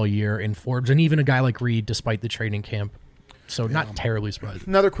around all year in Forbes, and even a guy like Reed, despite the training camp. So not terribly surprising.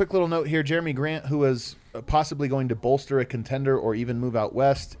 Another quick little note here. Jeremy Grant, who is possibly going to bolster a contender or even move out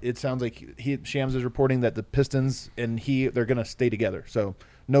west, it sounds like Shams is reporting that the Pistons and they're going to stay together. So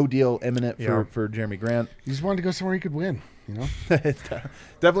no deal imminent for Jeremy Grant. He just wanted to go somewhere he could win, you know?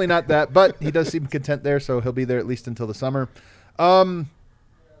 Definitely not that, but he does seem content there, so he'll be there at least until the summer.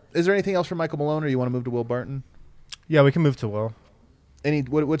 Is there anything else for Michael Malone, or you want to move to Will Barton? Yeah, we can move to Will.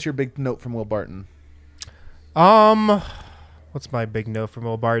 What's your big note from Will Barton? What's my big note from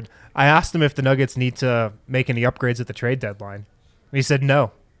Will Barton? I asked him if the Nuggets need to make any upgrades at the trade deadline. And he said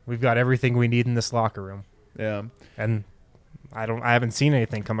no. We've got everything we need in this locker room. Yeah. And I haven't seen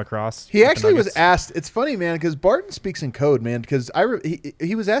anything come across. He actually was asked. It's funny, man, because Barton speaks in code, man. Because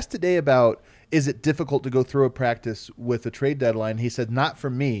he was asked today about, is it difficult to go through a practice with a trade deadline? He said, not for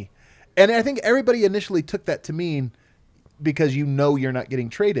me. And I think everybody initially took that to mean because you're not getting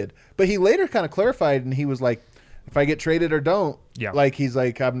traded. But he later kind of clarified, and he was like, if I get traded or don't, he's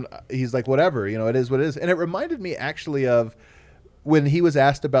like whatever, you know, it is what it is. And it reminded me actually of when he was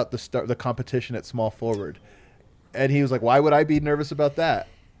asked about the competition at small forward. And he was like, why would I be nervous about that?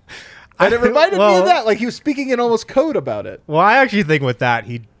 And it reminded me of that. Like, he was speaking in almost code about it. Well, I actually think with that,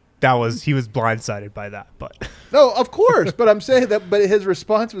 he was blindsided by that. But no, of course. But I'm saying that. But his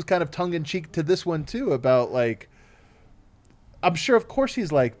response was kind of tongue in cheek to this one too, about like, I'm sure, of course,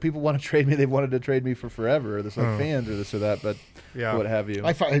 he's like, people want to trade me. They've wanted to trade me for forever, or this like fans or this or that, but what have you.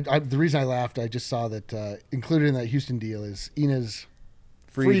 The reason I laughed, I just saw that included in that Houston deal is Ina's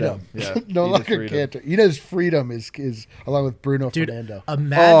freedom. Yeah, no longer can't. Ina's freedom is along with Bruno Fernando.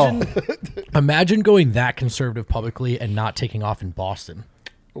 Imagine going that conservative publicly and not taking off in Boston.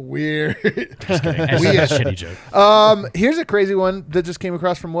 Weird. Just kidding. That's a shitty joke. Here's a crazy one that just came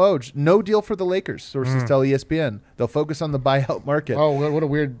across from Woj. No deal for the Lakers, sources tell ESPN. They'll focus on the buyout market. Oh, what a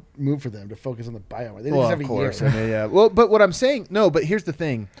weird move for them to focus on the buyout market. They just have a year. I mean, yeah. Well, but what I'm saying, but here's the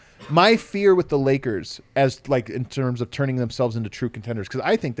thing. My fear with the Lakers, as like in terms of turning themselves into true contenders, because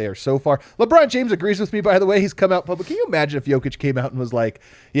I think they are so far. LeBron James agrees with me, by the way. He's come out public. Can you imagine if Jokic came out and was like,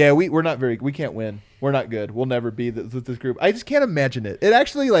 "Yeah, we're not we can't win. We're not good. We'll never be this group." I just can't imagine it. It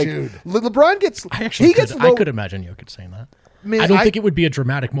actually like LeBron gets. I could imagine Jokic saying that. I don't think it would be a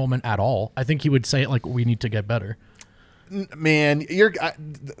dramatic moment at all. I think he would say it like, "We need to get better." Man,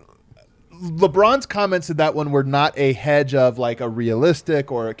 LeBron's comments in that one were not a hedge of like a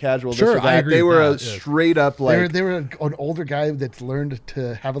realistic or a casual. Sure, I agree. They were straight up like they were an older guy that's learned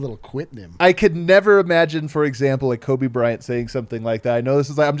to have a little quit in him. I could never imagine, for example, like Kobe Bryant saying something like that. I know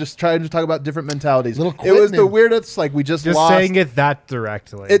this is like I'm just trying to talk about different mentalities. It was the weirdest. Like we just lost. Saying it that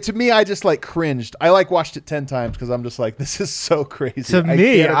directly. To me, I just like cringed. I like watched it 10 times because I'm just like, this is so crazy. To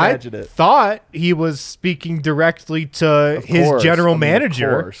me, I thought he was speaking directly to his general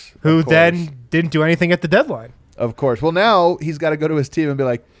manager, who then didn't do anything at the deadline. Of course. Well, now he's got to go to his team and be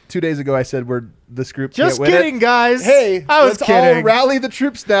like, 2 days ago I said this group just can't win kidding, guys. Hey, I was let's kidding. all rally the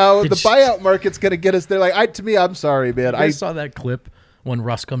troops now. The buyout market's going to get us there. Like, to me, I'm sorry, man. I saw that clip when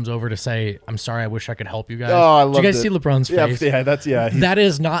Russ comes over to say, "I'm sorry, I wish I could help you guys." Oh, I love it. Did you guys see LeBron's face? Yeah, that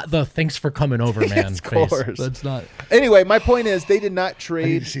is not the "thanks for coming over, man" of course. face. That's not. Anyway, my point is they did not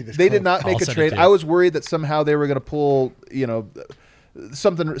trade. They did not make a trade. I was worried that somehow they were going to pull,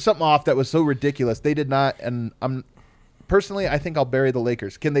 something off that was so ridiculous. They did not, and I'm personally, I think I'll bury the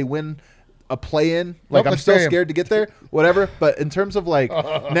Lakers. Can they win a play-in? Like, I'm let's still bury 'em. scared to get there. Whatever. But in terms of like,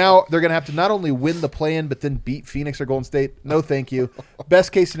 now they're gonna have to not only win the play-in, but then beat Phoenix or Golden State. No, thank you.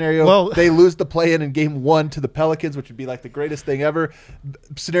 Best case scenario, they lose the play-in in game 1 to the Pelicans, which would be like the greatest thing ever.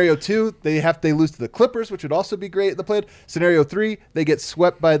 Scenario 2, they lose to the Clippers, which would also be great in the play-in. Scenario 3, they get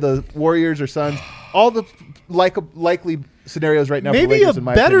swept by the Warriors or Suns. All the likely scenarios right now. Maybe for Lakers, a in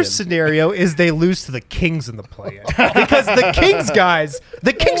my better opinion. scenario is they lose to the Kings in the play-in. Because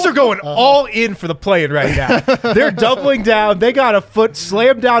the Kings are going all in for the play-in right now. They're doubling down. They got a foot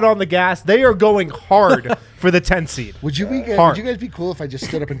slammed down on the gas. They are going hard for the 10 seed. Would you guys be cool if I just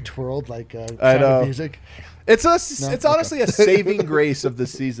stood up and twirled like I Sound know. of Music? It's honestly a saving grace of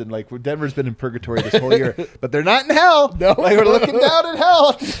this season. Like, Denver's been in purgatory this whole year, but they're not in hell. No. Like, we're looking down at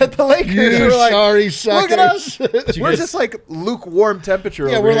hell at the Lakers. You We're like, sorry look at suckers. us. We're just like lukewarm temperature.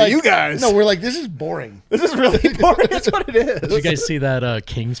 Yeah, over we're here. like you guys. No, we're like this is boring. This is really boring. That's what it is. Did you guys see that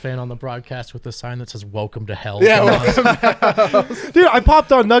Kings fan on the broadcast with the sign that says "Welcome to Hell"? Yeah, Dude, I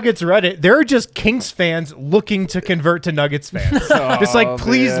popped on Nuggets Reddit. There are just Kings fans looking to convert to Nuggets fans. Just like,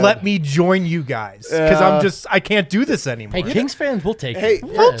 please let me join you guys. Because I can't do this anymore. Hey, Kings fans, we'll take Hey, you.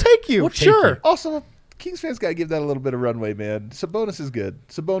 We'll take you. We'll take Sure. you. Also, Kings fans got to give that a little bit of runway, man. Sabonis is good.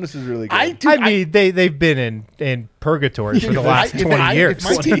 Sabonis is really good. I mean, they've been in purgatory for the last 20 years. If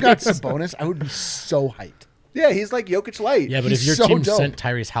my team got Sabonis, I would be so hyped. Yeah, he's like Jokic light. Yeah, but He's if your so team dope. sent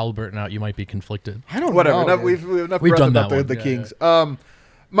Tyrese Halliburton out, you might be conflicted. I don't Whatever. know. We've enough We've breath done about that the one. Kings.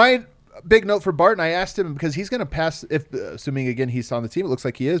 My big note for Barton, I asked him because he's going to pass, if assuming again he's on the team, it looks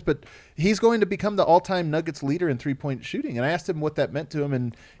like he is, but he's going to become the all-time Nuggets leader in three-point shooting. And I asked him what that meant to him,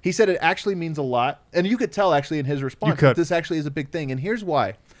 and he said it actually means a lot. And you could tell actually in his response that this actually is a big thing. And here's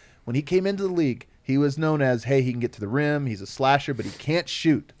why. When he came into the league, he was known as, hey, he can get to the rim, he's a slasher, but he can't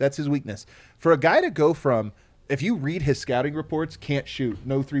shoot. That's his weakness. For a guy to go from, if you read his scouting reports, can't shoot,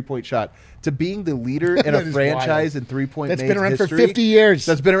 no three-point shot, to being the leader in a That is franchise wild. in three-point That's made been around for history, 50 years.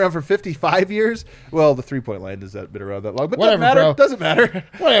 That's been around for 55 years. Well, the three-point line has been around that long, but Whatever, doesn't matter.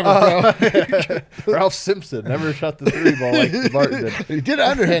 Whatever, bro. Ralph Simpson never shot the three ball like Barton did. He did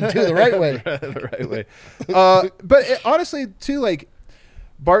underhand too, the right way. The right way. But honestly, too, like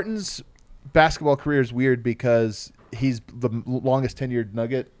Barton's basketball career is weird because he's the longest tenured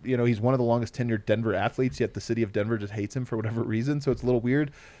Nugget. You know, he's one of the longest tenured Denver athletes, yet the city of Denver just hates him for whatever reason. So it's a little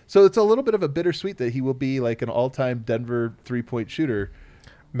weird. So it's a little bit of a bittersweet that he will be like an all-time Denver three-point shooter.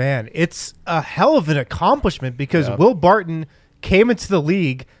 Man, it's a hell of an accomplishment because Will Barton came into the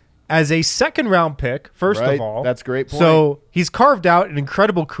league as a second-round pick, first of all. That's a great point. So he's carved out an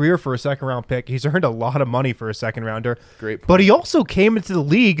incredible career for a second-round pick. He's earned a lot of money for a second-rounder. Great point. But he also came into the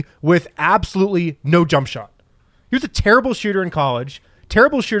league with absolutely no jump shot. He was a terrible shooter in college,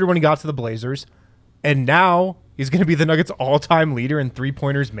 terrible shooter when he got to the Blazers, and now he's going to be the Nuggets' all-time leader in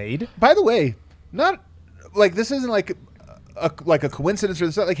three-pointers made. By the way, not like this isn't like a coincidence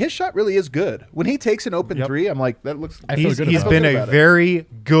or something. Like his shot really is good. When he takes an open three, I'm like, that looks. He's been a very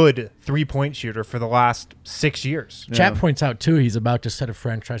good three-point shooter for the last 6 years. Chat points out too, he's about to set a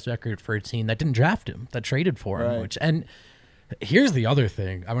franchise record for a team that didn't draft him, that traded for him. And here's the other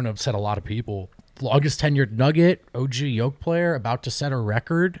thing: I'm going to upset a lot of people. Longest tenured Nugget, OG Yoke player, about to set a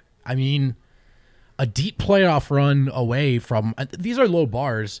record. I mean, a deep playoff run away from these are low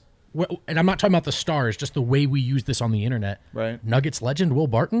bars. And I'm not talking about the stars, just the way we use this on the internet. Right. Nuggets legend Will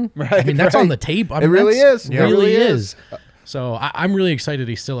Barton. Right. I mean, that's on the tape. I mean, it really is. It really is. So I'm really excited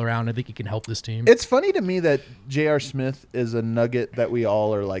he's still around. I think he can help this team. It's funny to me that J.R. Smith is a Nugget that we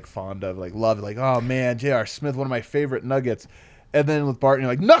all are like fond of, like love. Like, oh man, J.R. Smith, one of my favorite Nuggets. And then with Barton,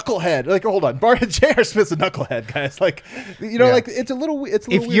 you're like knucklehead. Like, hold on, J.R. Smith's a knucklehead, guys. Like, you know, like it's a little. It's a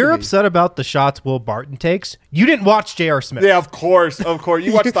little if weird you're to me. upset about the shots Will Barton takes, you didn't watch J.R. Smith. Yeah, of course.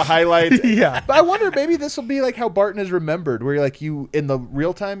 You watch the highlights. Yeah, but I wonder maybe this will be like how Barton is remembered, where you're like you in the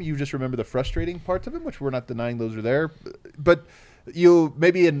real time you just remember the frustrating parts of him, which we're not denying those are there, but you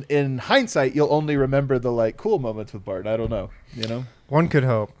maybe in hindsight you'll only remember the like cool moments with Barton. I don't know. You know, one could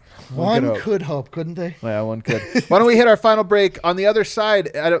hope. One could hope, couldn't they? Yeah, one could. Why don't we hit our final break? On the other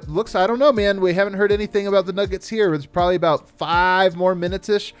side, I don't know, man. We haven't heard anything about the Nuggets here. It's probably about 5 more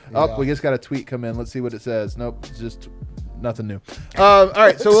minutes-ish. Yeah. Oh, we just got a tweet come in. Let's see what it says. Nope, it's just nothing new. All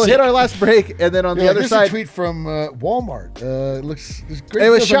right, so we'll hit our last break, and then on the other side. A tweet from Walmart. It looks great. It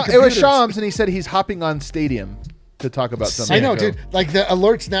was Shams, and he said he's hopping on Stadium to talk about something. I know, dude. Like the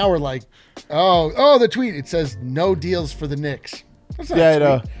alerts now are like, oh, the tweet. It says no deals for the Knicks. Yeah, I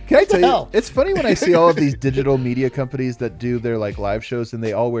know. Can I tell you? hell? It's funny when I see all of these digital media companies that do their like live shows and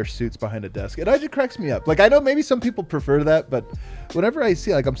they all wear suits behind a desk. It just cracks me up. Like I know maybe some people prefer that, but whenever I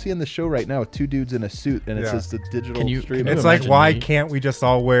see, like I'm seeing the show right now with two dudes in a suit and it's just the digital stream. It's like, why can't we just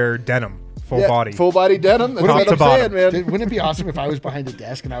all wear denim? Full body. Full body denim. That's what I'm saying, man. Wouldn't it be awesome if I was behind a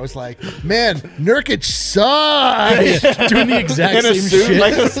desk and I was like, man, Nurkic sucks. Doing the exact In a same suit, shit.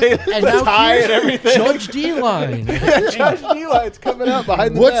 like the tie and everything. Judge D-line. Judge D-line's coming up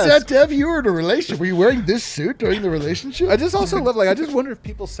behind the What's desk. that, Dev? You were in a relationship. Were you wearing this suit during the relationship? I just also love, like, I just wonder if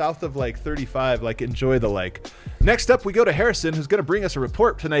people south of like 35 like enjoy the like. Next up, we go to Harrison, who's going to bring us a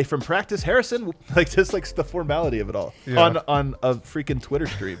report tonight from practice. Harrison, like just like the formality of it all on a freaking Twitter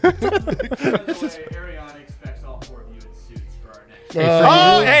stream. Ariana expects all 4 of you in suits for our next.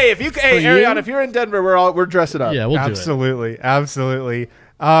 Ariana, if you're in Denver, we're dressing up. Yeah, we'll absolutely, absolutely.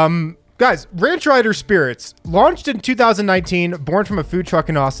 Guys, Ranch Rider Spirits launched in 2019, born from a food truck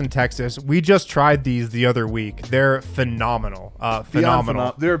in Austin, Texas. We just tried these the other week. They're phenomenal.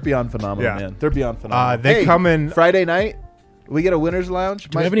 Phenomenal. They're beyond phenomenal, man. They're beyond phenomenal. They come in Friday night. We get a winner's lounge.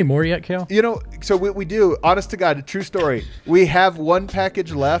 Do we have any more yet, Kale? You know, so we do. Honest to God, true story. We have one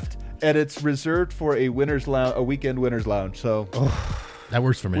package left, and it's reserved for a winner's lounge, a weekend winner's lounge. So that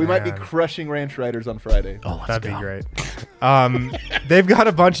works for me. We might be crushing Ranch Riders on Friday. Oh, that'd be great. They've got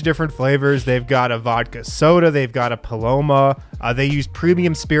a bunch of different flavors. They've got a vodka soda. They've got a Paloma. They use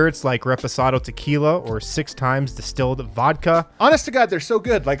premium spirits like Reposado tequila or 6 times distilled vodka. Honest to God, they're so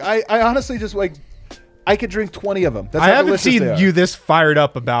good. Like I honestly just like. I could drink 20 of them. That's I how haven't delicious seen they are. you this fired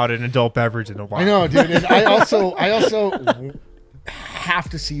up about an adult beverage in a while. I know, dude. And I also have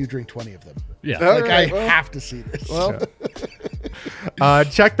to see you drink 20 of them. Yeah. Like, I have to see this. Well,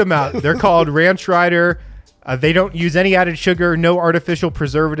 check them out. They're called Ranch Rider. They don't use any added sugar, no artificial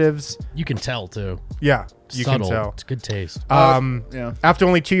preservatives. You can tell, too. Yeah, you Subtle. can tell. It's good taste. After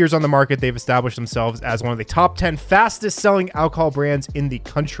only 2 years on the market, they've established themselves as one of the top 10 fastest selling alcohol brands in the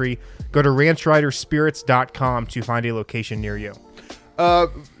country. Go to ranchriderspirits.com to find a location near you.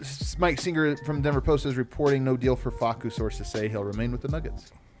 Mike Singer from Denver Post is reporting no deal for Facu. Sources say he'll remain with the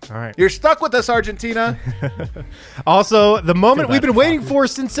Nuggets. All right. You're stuck with us, Argentina. Also, the moment we've been waiting for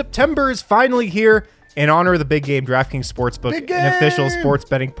since September is finally here. In honor of the big game, DraftKings Sportsbook, an official sports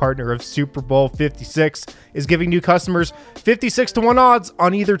betting partner of Super Bowl 56, is giving new customers 56-1 odds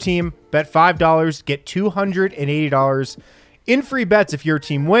on either team. Bet $5, get $280 in free bets if your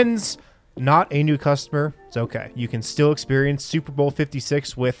team wins. Not a new customer, it's okay. You can still experience Super Bowl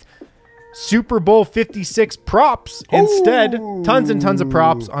 56 with Super Bowl 56 props instead. Tons and tons of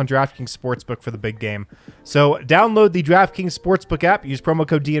props on DraftKings Sportsbook for the big game. So download the DraftKings Sportsbook app. Use promo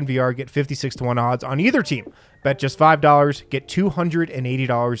code DNVR. Get 56-1 odds on either team. Bet just $5. Get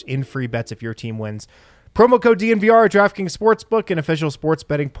 $280 in free bets if your team wins. Promo code DNVR at DraftKings Sportsbook, an official sports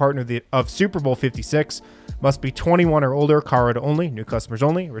betting partner of Super Bowl 56. Must be 21 or older, Colorado only, new customers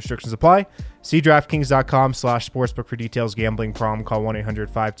only. Restrictions apply. See DraftKings.com/sportsbook for details. Gambling problem, call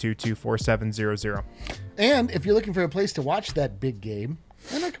 1-800-522-4700. And if you're looking for a place to watch that big game,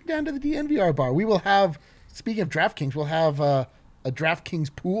 why not come down to the DNVR bar? We will have, speaking of DraftKings, we'll have a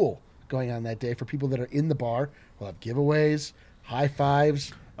DraftKings pool going on that day for people that are in the bar. We'll have giveaways, high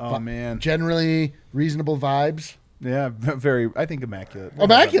fives. Oh, man. Generally reasonable vibes. Yeah, very, I think immaculate.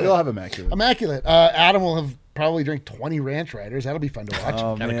 Immaculate. We'll have immaculate. Immaculate. Adam will have probably drank 20 Ranch Riders. That'll be fun to watch.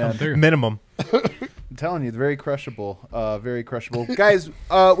 Oh, Gotta man. come through. Minimum. I'm telling you, very crushable. Very crushable. Guys,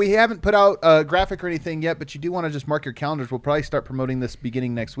 we haven't put out a graphic or anything yet, but you do want to just mark your calendars. We'll probably start promoting this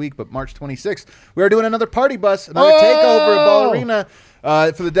beginning next week, but March 26th, we are doing another party bus, another takeover at Ball Arena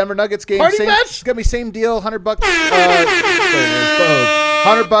for the Denver Nuggets game. Party bus? It's going to be same deal, $100. There it is. Boom.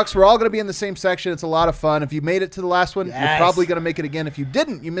 $100. We're all going to be in the same section. It's a lot of fun. If you made it to the last one, you're probably going to make it again. If you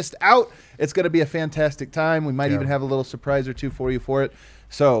didn't, you missed out. It's going to be a fantastic time. We might even have a little surprise or two for you for it.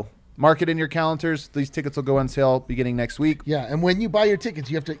 So mark it in your calendars. These tickets will go on sale beginning next week. Yeah, and when you buy your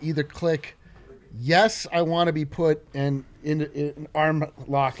tickets, you have to either click, yes, I want to be put in an arm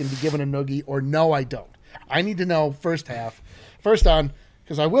lock and be given a noogie, or no, I don't. I need to know first on,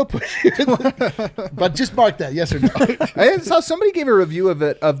 because I will put you in but just mark that, yes or no. I saw somebody gave a review of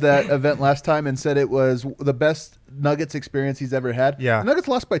that event last time and said it was the best Nuggets experience he's ever had. Yeah. The Nuggets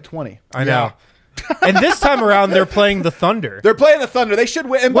lost by 20. I know. And this time around, they're playing the Thunder. They're playing the Thunder. They should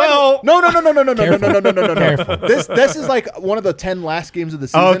win. And well, no. Careful. This is like one of the 10 last games of the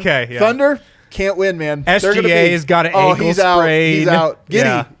season. Okay, yeah. Thunder can't win, man. SGA has got an ankle sprain. He's out.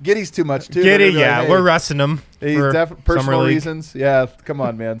 Yeah. Giddy's too much too. Giddy, Like, hey, we're resting him. he's for personal Summer League. reasons. Yeah, come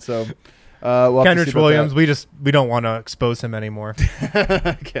on, man. So Kenrich Williams, we don't want to expose him anymore.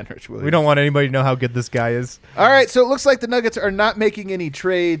 Kenrich Williams. We don't want anybody to know how good this guy is. All right, so it looks like the Nuggets are not making any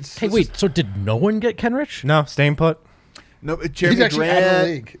trades. Hey, wait, so did no one get Kenrich? No, staying put. No, Jeremy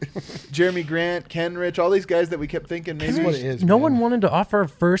Grant, Kenrich, all these guys that we kept thinking maybe. What it is, no man. one wanted to offer a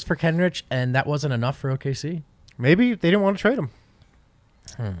first for Kenrich, and that wasn't enough for OKC. Maybe they didn't want to trade him.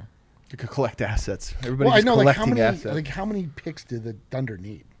 You could collect assets. Everybody's Well, I know, like collecting assets. how many picks did the Thunder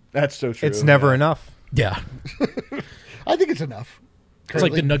need? That's so true. It's never enough. Yeah. I think it's enough. It's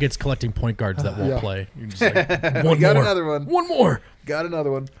like the Nuggets collecting point guards that won't play. You're just like, We got another one. One more. Got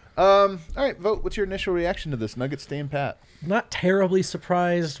another one. All right, Vote. What's your initial reaction to this? Nuggets staying pat. Not terribly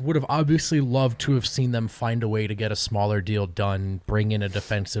surprised. Would have obviously loved to have seen them find a way to get a smaller deal done, bring in a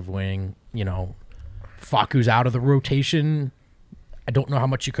defensive wing. Facu's out of the rotation. I don't know how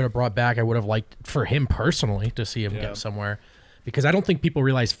much you could have brought back. I would have liked for him personally to see him get somewhere, because I don't think people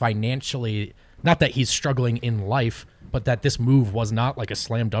realize financially, not that he's struggling in life, but that this move was not like a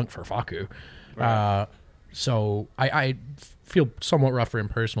slam dunk for Facu. Right. So I feel somewhat rough for him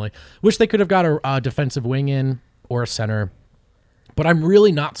personally. Wish they could have got a defensive wing in or a center, but I'm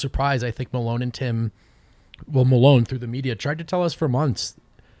really not surprised. I think Malone and Tim, Malone through the media tried to tell us for months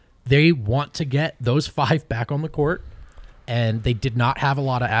they want to get those 5 back on the court, and they did not have a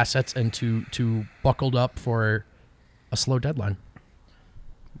lot of assets and to buckled up for a slow deadline.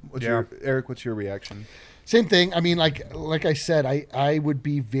 Eric, what's your reaction? Same thing. I mean, like I said, I would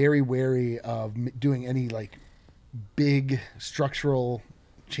be very wary of doing any like big structural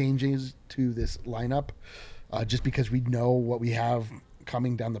changes to this lineup, just because we know what we have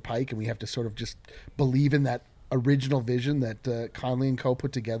coming down the pike, and we have to sort of just believe in that original vision that Conley and co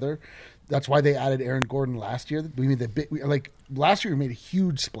put together. That's why they added Aaron Gordon last year. We made last year we made a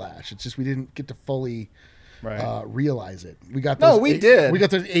huge splash. It's just we didn't get to fully realize it. We got those we did. We got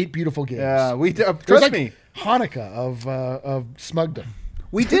those 8 beautiful games. Yeah, we did. Trust me, Hanukkah of smugdom.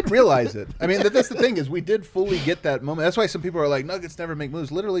 We did realize it. I mean, that's the thing is we did fully get that moment. That's why some people are like, Nuggets never make moves.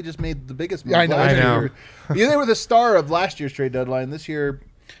 Literally just made the biggest move. Yeah, I know. They were the star of last year's trade deadline. This year,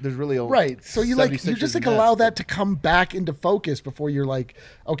 there's really only right. So you just allow that to come back into focus before you're like,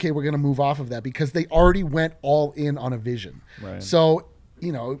 okay, we're going to move off of that, because they already went all in on a vision. Right. So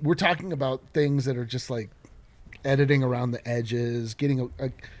we're talking about things that are just like editing around the edges, getting a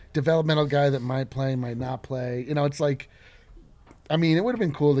developmental guy that might play, might not play. It's like, I mean, it would have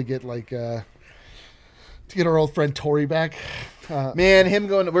been cool to get to get our old friend Torrey back. Man, him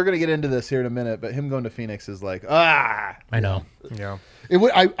going. We're going to get into this here in a minute, but him going to Phoenix is like, I know. Yeah. It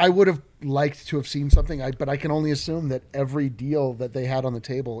would. I would have liked to have seen something. But I can only assume that every deal that they had on the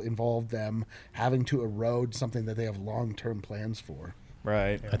table involved them having to erode something that they have long-term plans for.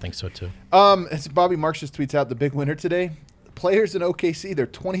 Right. I think so too. As Bobby Marks just tweets out the big winner today. Players in OKC, they're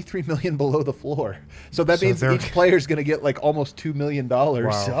 $23 million below the floor. So that means each player is going to get like almost $2 million.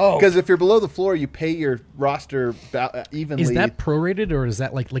 Wow. Because if you're below the floor, you pay your roster evenly. Is that prorated, or is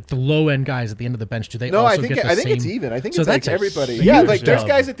that like the low end guys at the end of the bench? Do they? No, also I think get the I think same? it's even. I think So it's like that's a everybody. huge Yeah, like there's dub.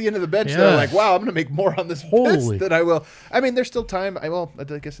 guys at the end of the bench that are like, wow, I'm going to make more on this Holy. than I will. I mean, there's still time. I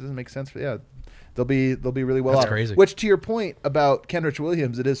guess it doesn't make sense. But yeah. They'll be really well That's off. crazy. Which, to your point about Kenrich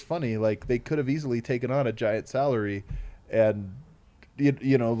Williams, it is funny. Like they could have easily taken on a giant salary, and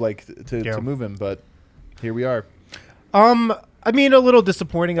to move him, but here we are. I mean, a little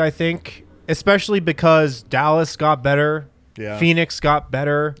disappointing, I think, especially because Dallas got better. Yeah. Phoenix got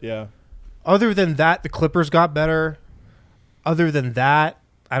better. Yeah. Other than that, the Clippers got better. Other than that,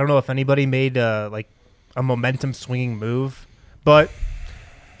 I don't know if anybody made a momentum swinging move, but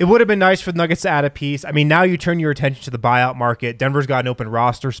it would have been nice for the Nuggets to add a piece. I mean, now you turn your attention to the buyout market. Denver's got an open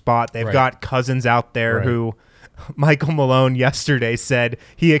roster spot. They've got Cousins out there who Michael Malone yesterday said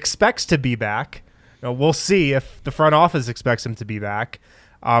he expects to be back. We'll see if the front office expects him to be back.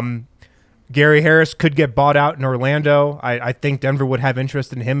 Gary Harris could get bought out in Orlando. I think Denver would have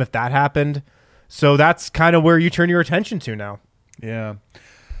interest in him if that happened. So that's kind of where you turn your attention to now. Yeah.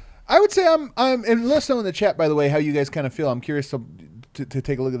 I would say I'm and let us know in the chat, by the way, how you guys kind of feel. I'm curious to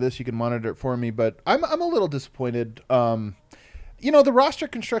take a look at this. You can monitor it for me, but I'm a little disappointed. The roster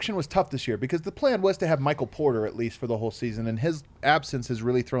construction was tough this year because the plan was to have Michael Porter at least for the whole season, and his absence has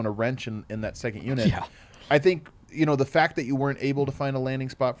really thrown a wrench in that second unit. Yeah. I think, the fact that you weren't able to find a landing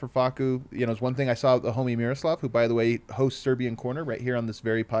spot for Facu, is one thing. I saw the homie Miroslav, who, by the way, hosts Serbian Corner right here on this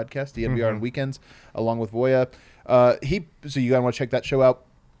very podcast, DNVR on weekends, along with Voya. So you got to want to check that show out.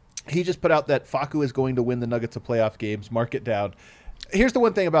 He just put out that Facu is going to win the Nuggets of playoff games. Mark it down. Here's the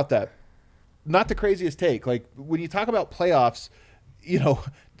one thing about that. Not the craziest take. Like, when you talk about playoffs,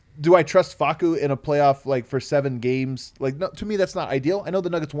 Do I trust Facu in a playoff like for 7 games? Like, no, to me, that's not ideal. I know the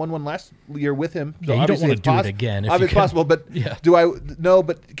Nuggets won one last year with him. So you don't want to do it again. Obviously possible, but yeah. do I? No,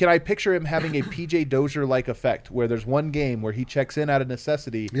 but can I picture him having a PJ Dozier-like effect where there's one game where he checks in out of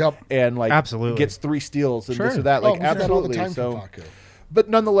necessity, and like absolutely gets 3 steals and this or that? Like absolutely. All the time for Facu. But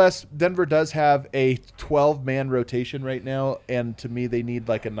nonetheless, Denver does have a 12-man rotation right now, and to me, they need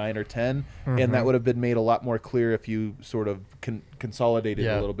like a 9 or 10, and that would have been made a lot more clear if you sort of consolidated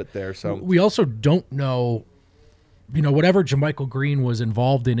a little bit there. So we also don't know, whatever JaMychal Green was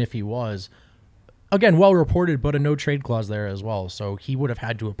involved in, if he was, again, well reported, but a no trade clause there as well. So he would have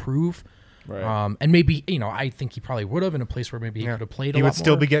had to approve. Right. And maybe, I think he probably would have in a place where maybe he could have played a lot He more. would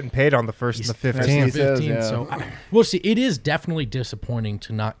still be getting paid on the 1st and the 15th. So we'll see. It is definitely disappointing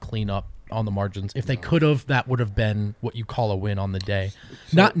to not clean up on the margins. If they could have, that would have been what you call a win on the day.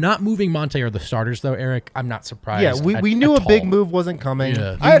 So, not moving Monte or the starters, though, Eric, I'm not surprised. Yeah, we knew a big move wasn't coming.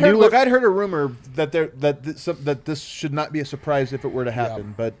 Yeah. I'd heard a rumor that that this should not be a surprise if it were to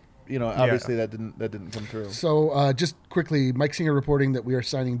happen, but obviously that didn't come through. So just quickly, Mike Singer reporting that we are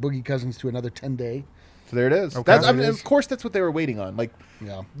signing Boogie Cousins to another 10-day. So there it is. Okay. Of course, that's what they were waiting on. Like,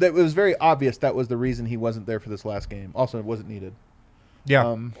 it was very obvious that was the reason he wasn't there for this last game. Also, it wasn't needed.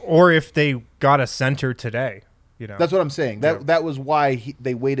 Yeah. Or if they got a center today, That's what I'm saying. That was why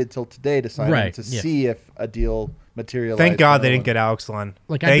they waited till today to sign him to see if a deal materialized. Thank God they didn't get Alex Len.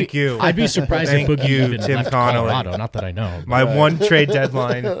 Thank you. I'd be surprised if Boogie even Tim left Connolly. Colorado. Not that I know. My one trade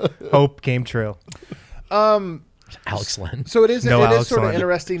deadline hope came true. Alex Len. So it is Alex sort of Len.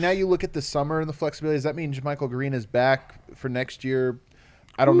 interesting. Now you look at the summer and the flexibility. Does that mean JaMychal Green is back for next year?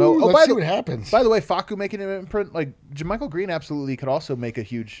 I don't know. Let's see what happens. By the way, Facu making an imprint, like JaMychal Green absolutely could also make a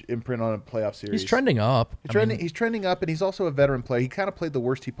huge imprint on a playoff series. He's trending up. He's trending up, and he's also a veteran player. He kind of played the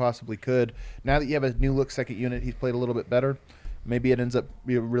worst he possibly could. Now that you have a new look second unit, he's played a little bit better. Maybe it ends up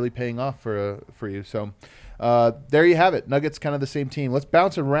really paying off for you. So there you have it. Nuggets kind of the same team. Let's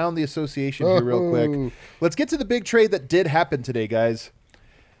bounce around the association here real quick. Let's get to the big trade that did happen today, guys.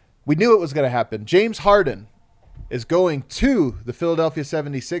 We knew it was going to happen. James Harden is going to the Philadelphia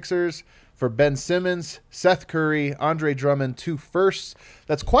 76ers for Ben Simmons, Seth Curry, Andre Drummond, 2 firsts.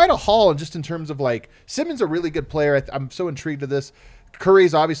 That's quite a haul, and just in terms of like Simmons, a really good player. I'm so intrigued to this.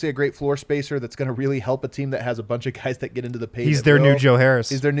 Curry's obviously a great floor spacer that's going to really help a team that has a bunch of guys that get into the paint. He's their new Joe Harris.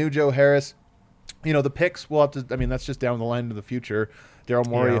 He's their new Joe Harris. The picks we'll have to. I mean, that's just down the line to the future. Daryl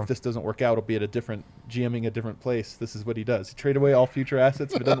Morey, if this doesn't work out, will be at GMing a different place. This is what he does. He trade away all future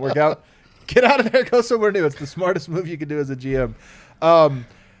assets. If it doesn't work out, get out of there, go somewhere new. It's the smartest move you can do as a GM.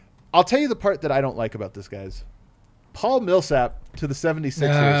 I'll tell you the part that I don't like about this, guys. Paul Millsap to the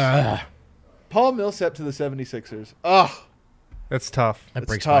 76ers. Paul Millsap to the 76ers. Oh, that's tough. That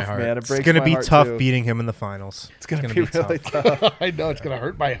breaks tough, my heart. man. It breaks it's going to be tough too. beating him in the finals. It's going to be really tough. I know it's going to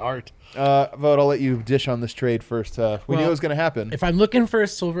hurt my heart. Vote, I'll let you dish on this trade first. We knew it was going to happen. If I'm looking for a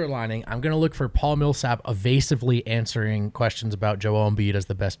silver lining, I'm going to look for Paul Millsap evasively answering questions about Joel Embiid as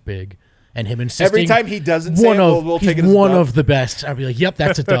the best big, and him insisting every time he doesn't say we'll take it as one a dub. of the best. I'll be like, yep,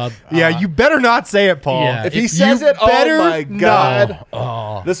 that's a dub. Yeah, you better not say it, Paul. Yeah. If he says it, oh my God.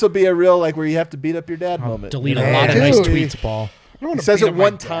 Oh. This will be a real where you have to beat up your dad moment. Delete a lot of nice tweets, Paul. He says it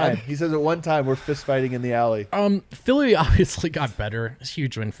one time. He says it one time. We're fist fighting in the alley. Philly obviously got better. It's a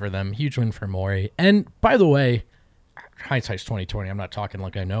huge win for them. Huge win for Morey. And by the way, hindsight's 20/20. I'm not talking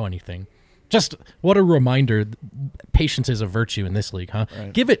like I know anything. Just what a reminder. Patience is a virtue in this league, huh?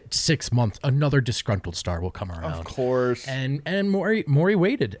 Right. Give it 6 months. Another disgruntled star will come around. Of course. And Morey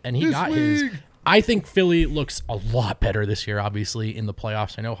waited, and he got his. I think Philly looks a lot better this year, obviously, in the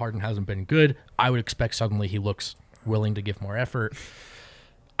playoffs. I know Harden hasn't been good. I would expect suddenly he looks willing to give more effort.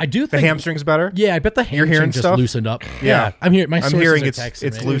 I do think the hamstring's better. Yeah, I bet the hamstring just loosened up. Yeah, I'm hearing. I'm hearing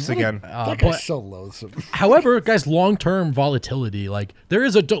it's loose again. That guy's so loathsome. However, guys, long-term volatility, like there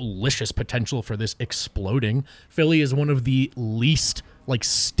is a delicious potential for this exploding. Philly is one of the least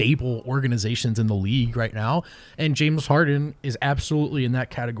stable organizations in the league right now, and James Harden is absolutely in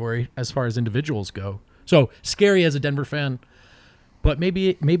that category as far as individuals go. So scary as a Denver fan, but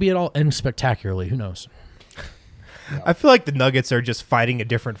maybe it all ends spectacularly. Who knows? I feel like the Nuggets are just fighting a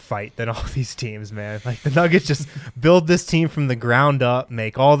different fight than all these teams, man. Like the Nuggets just build this team from the ground up,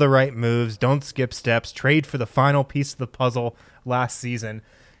 make all the right moves, don't skip steps, trade for the final piece of the puzzle last season.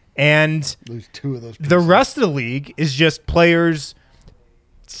 And lose 2 of those pieces. The rest of the league is just players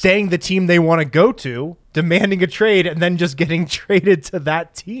saying the team they want to go to, demanding a trade, and then just getting traded to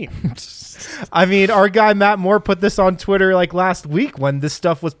that team. I mean, our guy Matt Moore put this on Twitter last week when this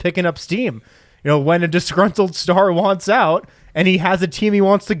stuff was picking up steam. When a disgruntled star wants out and he has a team he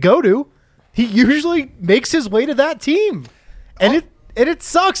wants to go to, he usually makes his way to that team. And it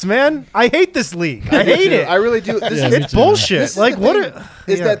sucks, man. I hate this league. I hate it. I really do. It's bullshit. Like what?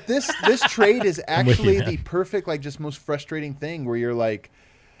 That this trade is actually the perfect, like, just most frustrating thing where you're like,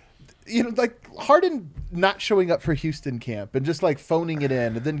 like Harden not showing up for Houston camp and just like phoning it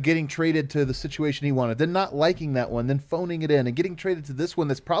in and then getting traded to the situation he wanted, then not liking that one, then phoning it in and getting traded to this one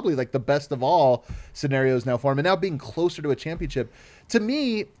that's probably like the best of all scenarios now for him, and now being closer to a championship. To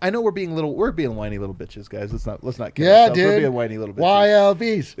me, I know we're being whiny little bitches, guys. Let's not kid ourselves. Dude. We're being whiny little bitches.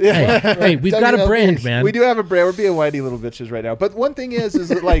 YLBs. Yeah. Hey, we've got a brand, man. We do have a brand. We're being whiny little bitches right now. But one thing is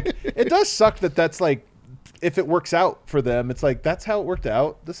that, like, it does suck that's like, if it works out for them, it's like that's how it worked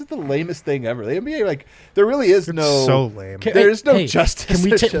out. This is the lamest thing ever. The NBA, like, there really is so lame. There's no justice.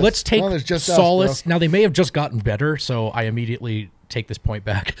 Can we let's take solace. Us, now they may have just gotten better, so I immediately take this point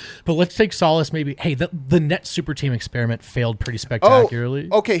back. But let's take solace. Maybe, hey, the net super team experiment failed pretty spectacularly.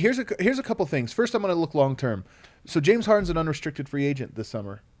 Oh, okay. Here's a couple things. First, I'm going to look long term. So James Harden's an unrestricted free agent this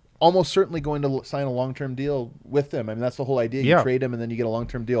summer. Almost certainly going to sign a long-term deal with them. I mean, that's the whole idea. You trade him and then you get a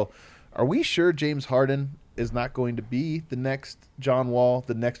long-term deal. Are we sure James Harden is not going to be the next John Wall,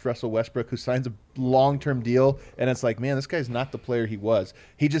 the next Russell Westbrook, who signs a long-term deal, and it's like, man, this guy's not the player he was.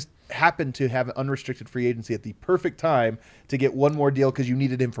 He just happened to have an unrestricted free agency at the perfect time to get one more deal because you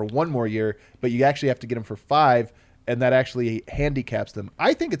needed him for one more year, but you actually have to get him for 5, and that actually handicaps them.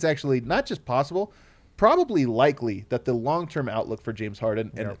 I think it's actually not just possible, probably likely that the long-term outlook for James Harden,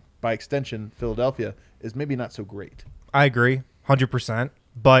 and by extension Philadelphia, is maybe not so great. I agree, 100%,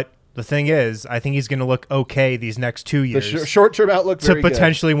 but the thing is, I think he's going to look okay these next 2 years. The short-term outlook to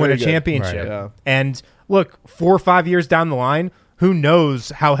potentially win a championship. Right. Yeah. And look, 4 or 5 years down the line, who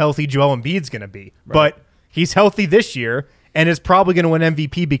knows how healthy Joel Embiid's going to be? Right. But he's healthy this year and is probably going to win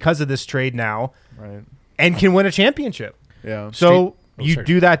MVP because of this trade now, right? And can win a championship. Yeah. So you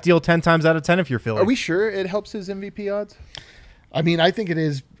do that deal 10 times out of 10 if you're Philly. Are we sure it helps his MVP odds? I mean, I think it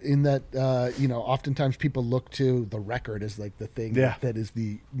is in that, oftentimes people look to the record as like the thing that is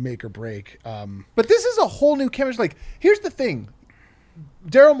the make or break. But this is a whole new chemistry. Like, here's the thing.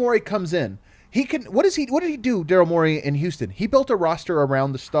 Daryl Morey comes in. He can. What did he do, Daryl Morey in Houston? He built a roster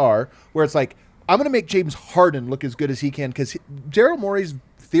around the star where it's like, I'm going to make James Harden look as good as he can, because Daryl Morey's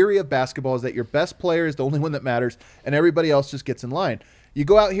theory of basketball is that your best player is the only one that matters and everybody else just gets in line. You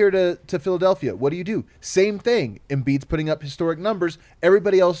go out here to Philadelphia. What do? Same thing. Embiid's putting up historic numbers.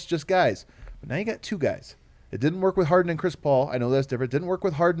 Everybody else just guys. But now you got 2 guys. It didn't work with Harden and Chris Paul. I know that's different. It didn't work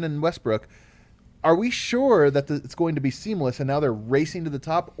with Harden and Westbrook. Are we sure that it's going to be seamless and now they're racing to the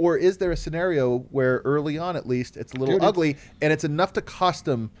top? Or is there a scenario where early on at least it's a little ugly and it's enough to cost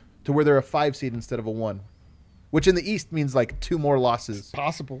them to where they're a 5 seed instead of a 1? Which in the East means like 2 more losses. It's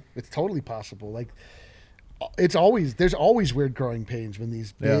possible. It's totally possible. Like, there's always weird growing pains when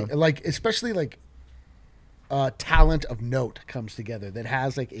these like, especially like talent of note comes together that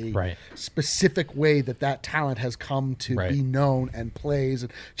has like a specific way that talent has come to be known and plays.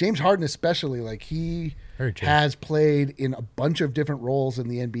 And James Harden especially, like, he has played in a bunch of different roles in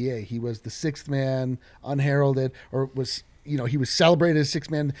the NBA. He was the 6th man, unheralded, or was, he was celebrated as 6th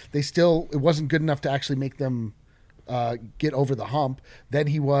man. It wasn't good enough to actually make them get over the hump. Then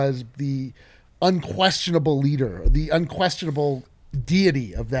he was the unquestionable leader, the unquestionable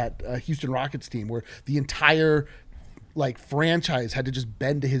deity of that Houston Rockets team, where the entire like franchise had to just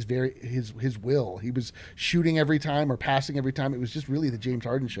bend to his will. He was shooting every time or passing every time. It was just really the James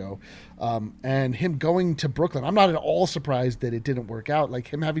Harden show. And him going to Brooklyn, I'm not at all surprised that it didn't work out. Like,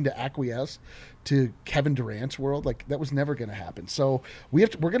 him having to acquiesce to Kevin Durant's world, like, that was never going to happen. So we're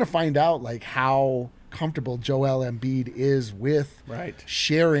going to find out like how comfortable Joel Embiid is with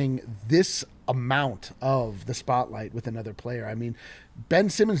sharing this amount of the spotlight with another player. I mean, Ben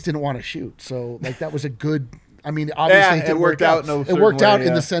Simmons didn't want to shoot, so like that was a good. I mean, obviously it worked out. It worked out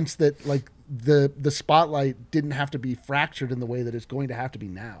in the sense that like the spotlight didn't have to be fractured in the way that it's going to have to be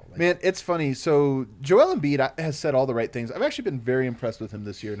now. Like, man, it's funny. So Joel Embiid has said all the right things. I've actually been very impressed with him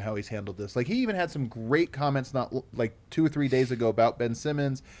this year and how he's handled this. Like, he even had some great comments not like 2 or 3 days ago about Ben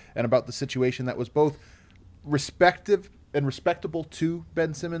Simmons and about the situation that was both respectable to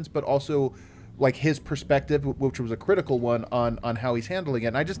Ben Simmons, but also like his perspective, which was a critical one on how he's handling it.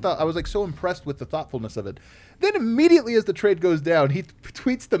 And I just thought, I was like so impressed with the thoughtfulness of it. Then immediately as the trade goes down, he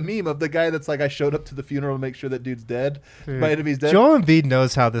tweets the meme of the guy that's like, I showed up to the funeral to make sure that dude's dead. My enemy's dead. Joel Embiid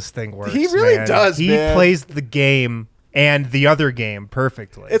knows how this thing works. He really does, He plays the game and the other game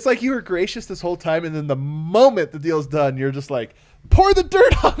perfectly. It's like you were gracious this whole time, and then the moment the deal's done, you're just like, pour the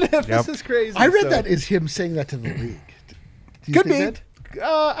dirt on him. Yep. This is crazy. I read that as him saying that to the league. Do you Could think be. that?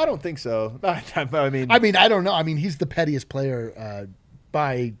 I don't think so. I mean, I don't know. I mean, he's the pettiest player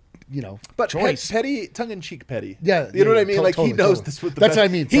by but choice. petty, tongue-in-cheek petty. Yeah, you know what I mean. Like totally, he knows totally. this was the That's best. what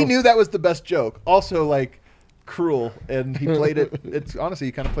I mean. He So- knew that was the best joke. Also, like cruel, and he played it. It's honestly,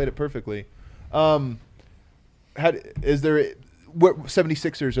 he kind of played it perfectly. Is there? What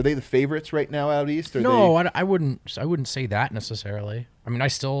 76ers, are they the favorites right now out east? No, I wouldn't say that necessarily. I mean,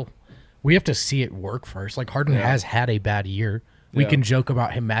 we have to see it work first. Like Harden has had a bad year. We can joke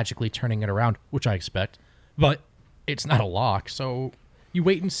about him magically turning it around, which I expect, but it's not a lock. So you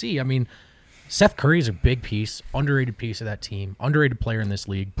wait and see. I mean, Seth Curry is a big piece, underrated piece of that team, underrated player in this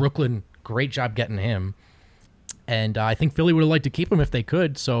league. Brooklyn, great job getting him. And I think Philly would have liked to keep him if they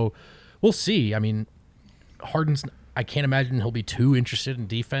could. So we'll see. I mean, I can't imagine he'll be too interested in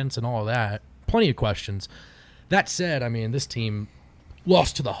defense and all of that. Plenty of questions. That said, I mean, this team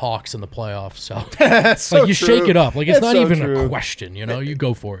lost to the Hawks in the playoffs, so so like you true. shake it up. Like it's not so even true. a question, you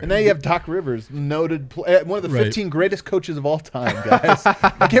go for it. And now you have Doc Rivers, noted one of the 15 greatest coaches of all time, guys.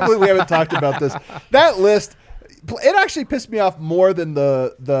 I can't believe we haven't talked about this. That list, it actually pissed me off more than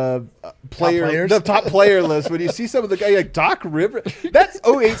the top player list. When you see some of the guys like Doc Rivers, that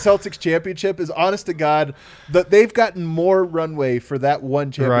 08 Celtics championship is honest to God that they've gotten more runway for that one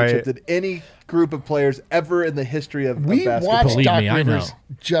championship than any group of players ever in the history of basketball. Watched Doc Rivers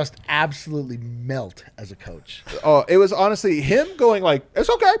just absolutely melt as a coach. Oh, it was honestly him going like, it's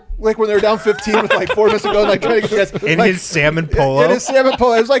okay. Like when they were down 15 with like 4 minutes to go, like trying to get guys. In like, his salmon polo. In his salmon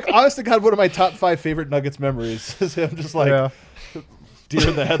polo. It was like, honest to God, one of my top 5 favorite Nuggets memories is him just like deer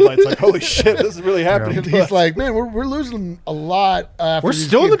in the headlights, like, holy shit, this is really happening. He's like, man, we're losing a lot. We're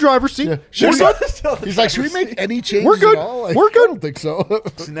still in the driver's seat. Yeah. He's like, should we make any changes We're good. at all? Like, We're good. I don't think so.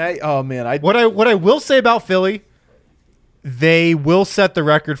 Oh man, what I will say about Philly, they will set the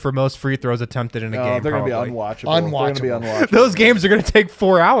record for most free throws attempted in a game. They're going to be unwatchable. They're going to be unwatchable. Those games are going to take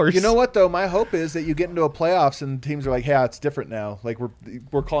 4 hours. You know what though? My hope is that you get into a playoffs and teams are like, "Yeah, it's different now. Like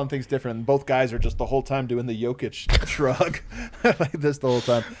we're calling things different." And both guys are just the whole time doing the Jokic shrug like this the whole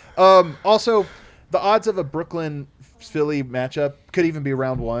time. Also, the odds of a Brooklyn Philly matchup could even be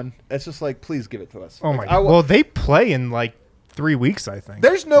round 1. It's just like, please give it to us. Oh my God. Well, they play in like 3 weeks, I think.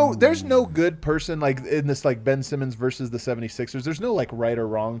 There's no good person like in this like Ben Simmons versus the 76ers. There's no like right or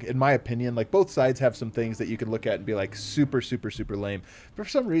wrong in my opinion. Like both sides have some things that you can look at and be like super lame. But for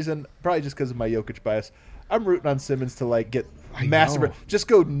some reason, probably just because of my Jokic bias, I'm rooting on Simmons to like get massive, just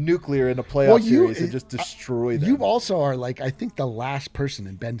go nuclear in a playoff series and just destroy them. You also are like, I think the last person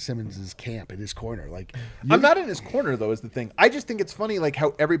in Ben Simmons' camp, in his corner. Like, I'm not in his corner though, is the thing. I just think it's funny like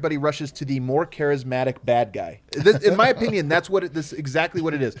how everybody rushes to the more charismatic bad guy. In my opinion, that's this exactly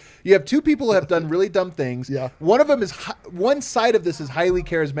what it is. You have 2 people who have done really dumb things. Yeah. One of them is one side of this is highly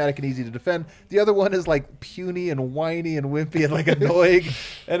charismatic and easy to defend. The other one is like puny and whiny and wimpy and like annoying.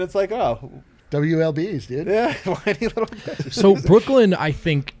 And it's like, oh. WLBs, dude. Yeah, whiny little bitches. So Brooklyn, I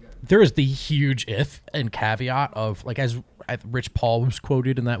think there is the huge if and caveat of like as Rich Paul was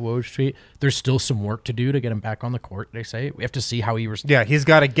quoted in that Woj tweet. There's still some work to do to get him back on the court. They say we have to see how he. He's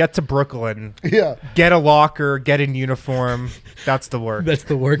got to get to Brooklyn. Yeah, get a locker, get in uniform. That's the work. That's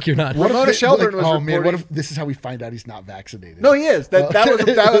the work. You're not. Ramona Shelburne was reporting. Man, what if this is how we find out he's not vaccinated? No, he is. That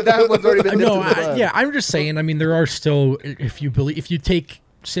one's already been. No, I'm just saying. I mean, there are still if you take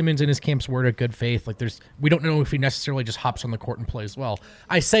Simmons and his camp's word of good faith, like we don't know if he necessarily just hops on the court and plays well.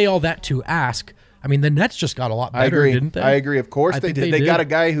 I say all that to ask. I mean, the Nets just got a lot better, didn't they? I agree. Of course they did. They got a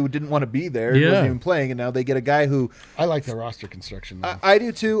guy who didn't want to be there, who wasn't even playing, and now they get a guy who. I like the roster construction. I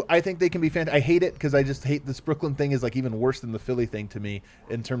do too. I think they can be fantastic. I hate it because I just hate this Brooklyn thing is like even worse than the Philly thing to me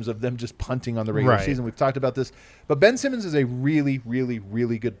in terms of them just punting on the regular season. We've talked about this, but Ben Simmons is a really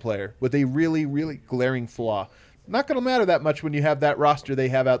good player with a really glaring flaw. Not going to matter that much when you have that roster they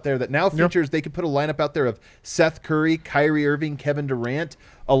have out there that now features. They could put a lineup out there of Seth Curry, Kyrie Irving, Kevin Durant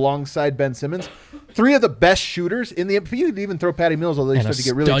alongside Ben Simmons. 3 of the best shooters in the NBA. You could even throw Patty Mills, although he's starting to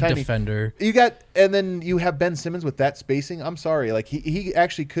get really tiny. Defender. And then you have Ben Simmons with that spacing. I'm sorry, like he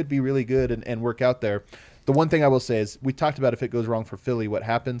actually could be really good and work out there. The one thing I will say is we talked about if it goes wrong for Philly, what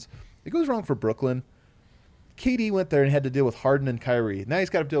happens? It goes wrong for Brooklyn. KD went there and had to deal with Harden and Kyrie. Now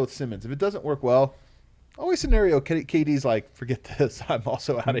he's got to deal with Simmons. If it doesn't work well. Always scenario, KD's like, forget this. I'm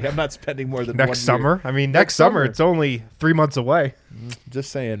also out of here. I'm not spending more than next summer. I mean, next summer. It's only 3 months away.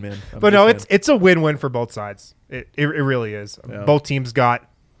 Just saying, man. But no, it's a win-win for both sides. It really is. Yeah. Both teams got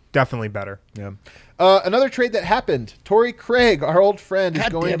definitely better. Yeah. Another trade that happened. Torrey Craig, our old friend, is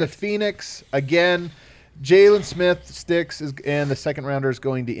going to Phoenix again. Jalen Smith sticks, and the second rounder is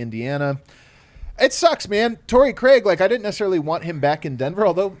going to Indiana. It sucks, man. Torrey Craig, like I didn't necessarily want him back in Denver,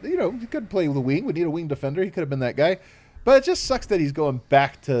 although, he could play the wing. We need a wing defender. He could have been that guy. But it just sucks that he's going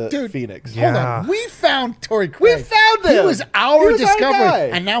back to Phoenix. Hold on. We found Torrey Craig. We found him. He was our discovery. guy.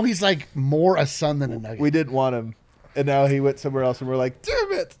 And now he's like more a Sun than a Nugget. We didn't want him. And now he went somewhere else, and we're like,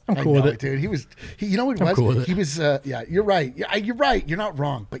 damn it. I'm cool with it. Dude. He you know what it was? Cool with it. He was, yeah, you're right. You're right. You're not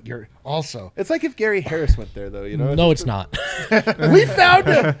wrong, but you're also. It's like if Gary Harris went there, though, you know? No, it's not. We found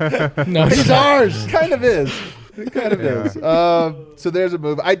him. No, He's ours. Kind of is. It kind of is. So there's a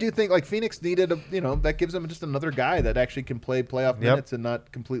move. I do think like Phoenix needed that gives them just another guy that actually can play playoff minutes and not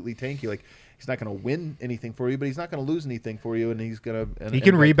completely tanky. Like he's not going to win anything for you, but he's not going to lose anything for you, and he's going to. He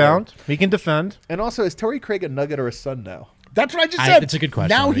can rebound. He can defend. And also, is Torrey Craig a Nugget or a Sun now? That's what I just said. It's a good question.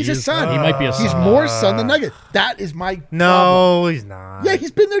 Now he's a Sun. He might be a Sun. He's more Sun than Nugget. That is my No, problem. he's not. Yeah,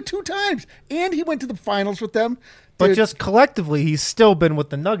 he's been there 2 times, and he went to the finals with them. But Dude, just collectively, he's still been with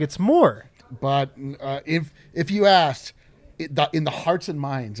the Nuggets more. But if you asked, in the hearts and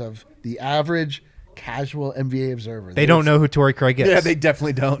minds of the average casual NBA observer, They don't know who Torrey Craig is. Yeah, they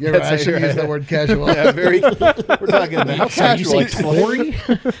definitely don't. You're right. I should use the word casual. Yeah, we're talking how casual. You say Torrey?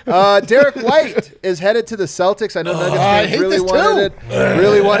 Derek White is headed to the Celtics. I know Nuggets fans really wanted it.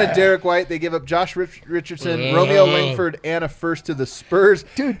 Really wanted Derek White. They give up Josh Richardson, Romeo Langford, and a first to the Spurs.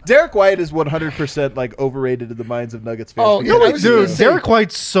 Dude, Derek White is 100% like overrated in the minds of Nuggets fans. Oh, No, dude, Derek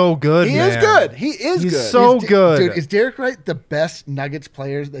White's so good. He man. is good. He is He's good. so good. Dude, is Derek White the best Nuggets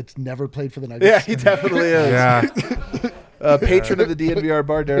player that's never played for the Nuggets? Yeah, he definitely is. Yeah. Patron of the DNVR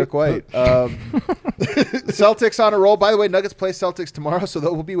bar, Derek White. Celtics on a roll. By the way, Nuggets play Celtics tomorrow, so they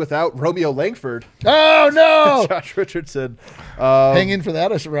will be without Romeo Langford. Oh, no. Josh Richardson. Hang in for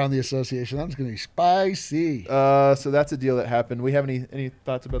that around the association. That's going to be spicy. So that's a deal that happened. We have any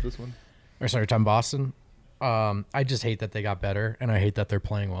thoughts about this one? Or sorry, Tom Boston. I just hate that they got better, and I hate that they're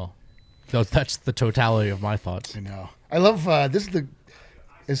playing well. That's the totality of my thoughts. I know. I love this is the.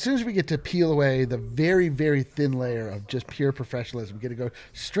 As soon as we get to peel away the very, very thin layer of just pure professionalism, we get to go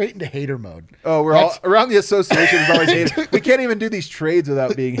straight into hater mode. Oh, we're all around the association is always haters. We can't even do these trades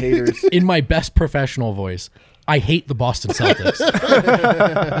without being haters. In my best professional voice, I hate the Boston Celtics.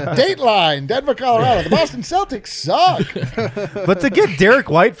 Dateline, Denver, Colorado. The Boston Celtics suck. But to get Derek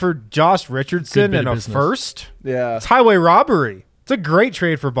White for Josh Richardson and a business. first, Yeah. it's highway robbery. It's a great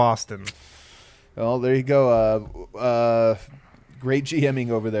trade for Boston. Well, there you go. Great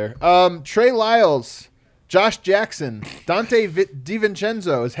GMing over there. Trey Lyles, Josh Jackson, Dante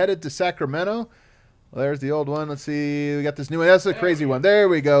DiVincenzo is headed to Sacramento. Well, there's the old one. Let's see. We got this new one. That's a crazy one. There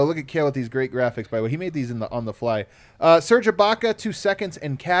we go. Look at Kale with these great graphics, by the way. He made these on the fly. Serge Ibaka, 2 seconds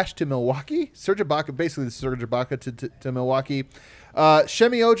and cash to Milwaukee. Serge Ibaka, basically the Serge Ibaka to Milwaukee.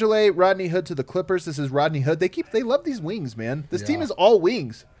 Shemi Ojale, Rodney Hood to the Clippers. This is Rodney Hood. They love these wings, man. This team is all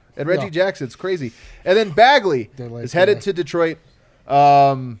wings. And Reggie Jackson, it's crazy. And then Bagley is headed to Detroit.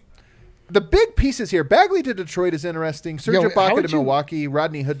 The big pieces here. Bagley to Detroit is interesting. Serge Ibaka to Milwaukee.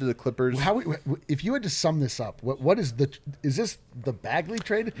 Rodney Hood to the Clippers. If you had to sum this up, what is this the Bagley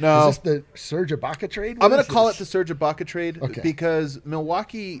trade? No. Is this the Serge Ibaka trade? I'm going to call it the Serge Ibaka trade Okay. because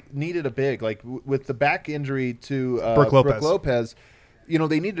Milwaukee needed a big. Like with the back injury to Brooke Brooke Lopez,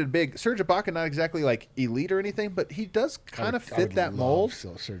 they needed a big. Serge Ibaka, not exactly like elite or anything, but he does kind of fit that mold.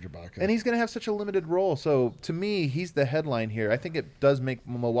 Serge Ibaka. And he's going to have such a limited role. So to me, he's the headline here. I think it does make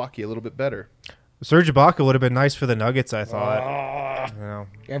Milwaukee a little bit better. Serge Ibaka would have been nice for the Nuggets, I thought.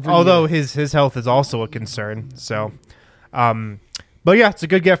 Although his health is also a concern. So, but yeah, it's a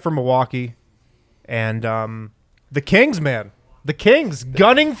good get for Milwaukee. And the Kings, man. The Kings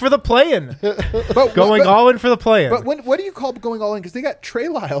gunning for the play-in. Going all in for the play-in. But what do you call going all in? Because they got Trey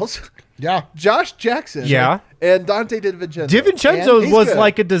Lyles, Josh Jackson, and Dante DiVincenzo. DiVincenzo was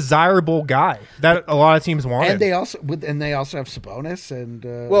like a desirable guy that a lot of teams wanted. And they also have Sabonis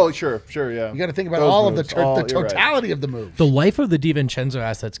and well, sure, yeah. You got to think about Those all moves. of the You're totality right. of the moves. The life of the DiVincenzo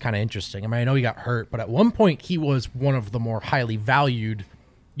asset's kind of interesting. I mean, I know he got hurt, but at one point he was one of the more highly valued,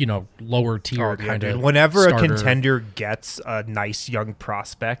 lower tier kind of. Whenever starter. a contender gets a nice young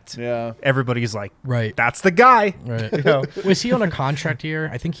prospect, everybody's like, right, that's the guy. Right. Was he on a contract here?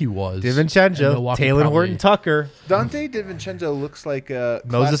 I think he was. DiVincenzo, Taylor Horton Tucker. Dante DiVincenzo looks like a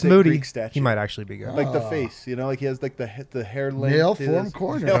Moses Moody. Greek statue. He might actually be good. Like the face, like he has like the hair length. Nail form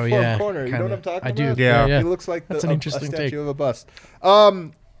corner. Nail form corner. You know what I'm talking about? I do. Yeah. He looks like That's an interesting a statue take. of a bust.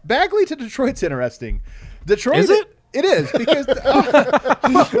 Bagley to Detroit's interesting. Detroit Is it? It is because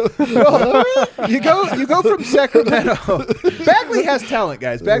you go from Sacramento. Bagley has talent,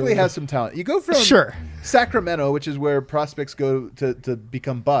 guys. Bagley has some talent. You go from Sacramento, which is where prospects go to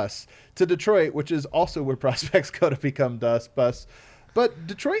become busts, to Detroit, which is also where prospects go to become busts. But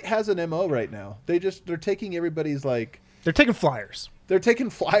Detroit has an MO right now. They're taking everybody's they're taking flyers. They're taking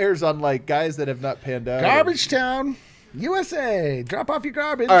flyers on like guys that have not panned out. Garbage town. USA, drop off your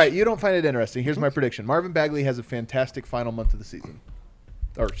garbage. All right, you don't find it interesting. Here's my prediction. Marvin Bagley has a fantastic final month of the season.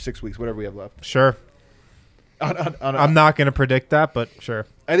 Or 6 weeks, whatever we have left. Sure. I'm not going to predict that, but sure.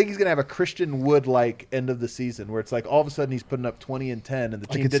 I think he's going to have a Christian Wood-like end of the season where it's like all of a sudden he's putting up 20 and 10 and the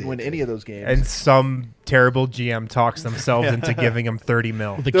team didn't win any of those games. And some terrible GM talks themselves into giving him $30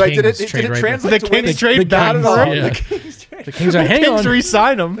 million. The Kings did it translate to Kings trade back for him? The Kings are hang on.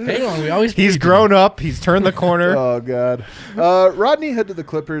 Re-sign him. Hang on, he's grown up. He's turned the corner. Oh God. Rodney Hood to the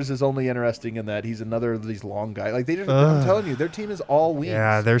Clippers is only interesting in that he's another of these long guys. Like I'm telling you, their team is all wings.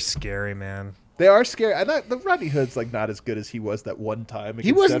 Yeah, they're scary, man. They are scary. The Rodney Hood's like not as good as he was that one time.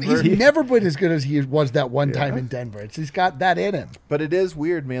 He wasn't. Denver. He's never been as good as he was that one time in Denver. He's got that in him. But it is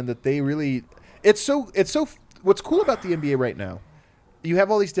weird, man, that they really. It's so. What's cool about the NBA right now? You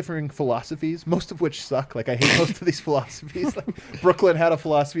have all these differing philosophies, most of which suck. Like I hate most of these philosophies. Like Brooklyn had a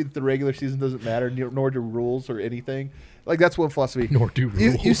philosophy that the regular season doesn't matter, nor do rules or anything. Like that's one philosophy. Nor do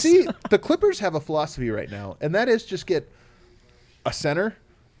rules. You see, the Clippers have a philosophy right now, and that is just get a center,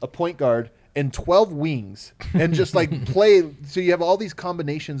 a point guard, and 12 wings, and just like play. So you have all these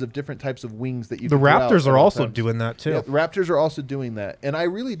combinations of different types of wings that you. The can throw Raptors out are also times. doing that too. Yeah, the Raptors are also doing that, and I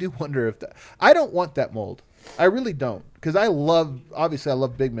really do wonder if that. I don't want that mold. I really don't, because I love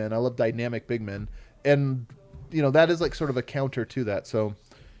big men. I love dynamic big men, and that is like sort of a counter to that. So,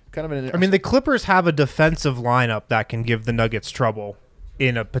 kind of an. I mean, the Clippers have a defensive lineup that can give the Nuggets trouble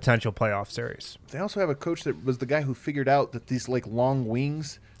in a potential playoff series. They also have a coach that was the guy who figured out that these like long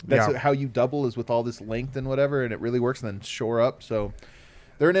wings. That's how you double is with all this length and whatever, and it really works. And then shore up. So,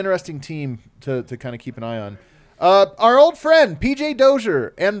 they're an interesting team to kind of keep an eye on. Our old friend PJ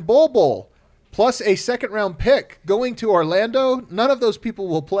Dozier and Bol. Plus a second-round pick going to Orlando. None of those people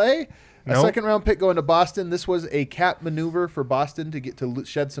will play. A second-round pick going to Boston. This was a cap maneuver for Boston to get to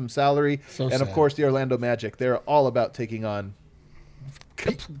shed some salary. Of course, the Orlando Magic. They're all about taking on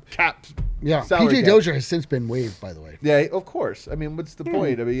cap. Yeah, salary PJ cap. Dozier has since been waived, by the way. Yeah, of course. I mean, what's the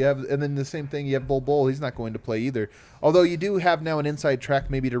point? I mean, and then the same thing. You have Bol. He's not going to play either. Although you do have now an inside track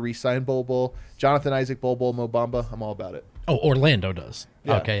maybe to re-sign Bol. Jonathan Isaac, Mo Bamba. I'm all about it. Oh, Orlando does.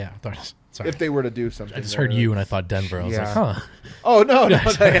 Yeah. Okay, yeah. Sorry. If they were to do something. I just heard you and I thought Denver. I was like, huh. Oh, no.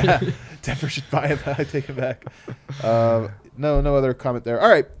 Yeah. Denver should buy him. I take him back. No other comment there. All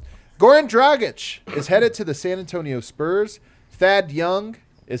right. Goran Dragic is headed to the San Antonio Spurs. Thad Young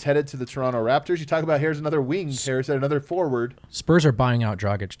is headed to the Toronto Raptors. You talk about here's another wing. Here's another forward. Spurs are buying out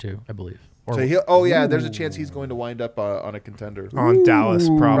Dragic too, I believe. There's a chance he's going to wind up on a contender. On Dallas,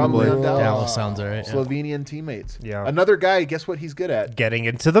 probably. On Dallas sounds all right. Slovenian teammates. Yeah. Another guy, guess what he's good at? Getting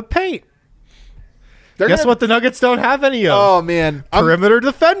into the paint. Guess what the Nuggets don't have any of? Oh, man. Perimeter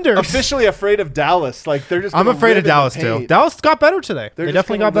defenders. Officially afraid of Dallas. Like they're just. I'm afraid of Dallas too. Dallas got better today. They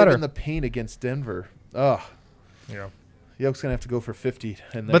definitely got better in the paint against Denver. Oh, yeah. Jokic gonna have to go for 50.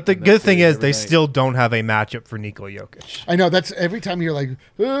 But the good thing is they still don't have a matchup for Nikola Jokic. I know that's every time you're like,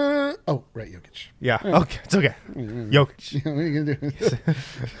 Jokic. Yeah. Okay, it's okay. Jokic. What are you gonna do?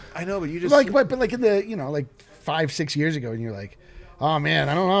 I know, but you just but like in the 5-6 years ago, and you're like, oh man,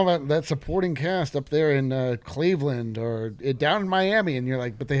 I don't know about that supporting cast up there in Cleveland or down in Miami, and you're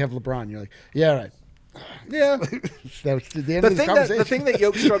like, but they have LeBron. You're like, yeah, right. Yeah. That's the end of the conversation. The thing that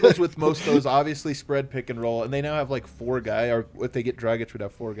Jokic struggles with most, though, is obviously spread pick and roll, and they now have like 4 guys, or if they get Dragic, would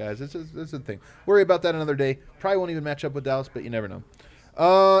have 4 guys. This is the thing. Worry about that another day. Probably won't even match up with Dallas, but you never know.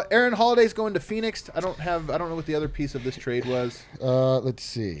 Aaron Holiday's going to Phoenix. I don't know what the other piece of this trade was. Let's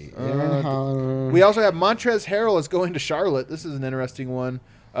see. We also have Montrezl Harrell is going to Charlotte. This is an interesting one.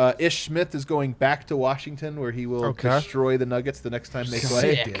 Ish Smith is going back to Washington, where he will destroy the Nuggets the next time they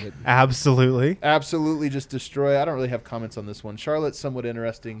play. Absolutely just destroy. I don't really have comments on this one. Charlotte's somewhat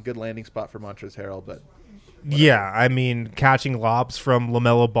interesting. Good landing spot for Montrezl Harrell, but whatever. Yeah, I mean, catching lobs from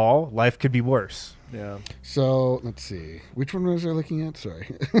LaMelo Ball, life could be worse. Yeah. So let's see. Which one was I looking at?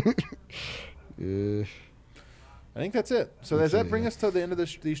 Sorry. I think that's it. So does that bring us to the end of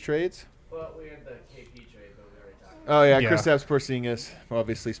these trades? Well, we had the KP trade, but we already talked about Oh, yeah. Kristaps Porzingis.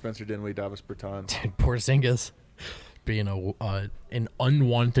 Obviously, Spencer Dinwiddie, Davis Bertans. Dude, Porzingis being an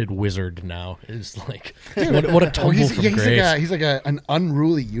unwanted wizard now is like, what a tumble from grace. He's like an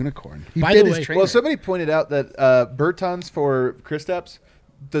unruly unicorn. By the way, well, somebody pointed out that Bertans for Kristaps,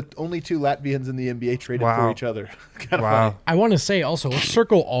 the only 2 Latvians in the NBA traded for each other. Kind of funny. I want to say also, let's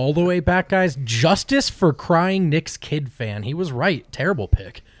circle all the way back, guys. Justice for crying Knicks kid fan. He was right. Terrible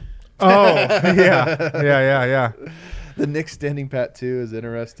pick. Oh, yeah. The Knicks standing pat, too, is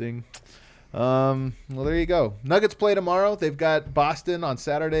interesting. Well, there you go. Nuggets play tomorrow. They've got Boston on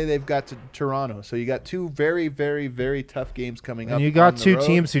Saturday. They've got Toronto. So you got two very, very, very tough games coming up. And you got two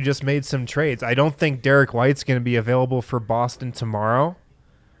teams who just made some trades. I don't think Derek White's going to be available for Boston tomorrow.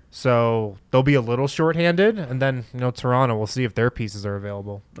 So they'll be a little shorthanded. And then, Toronto, we'll see if their pieces are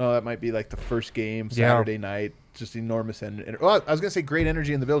available. Oh, that might be like the first game Saturday night. Just enormous energy. Well, I was going to say great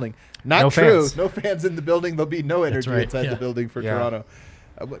energy in the building. Not true. Fans. No fans in the building. There'll be no energy inside the building for Yeah. Toronto.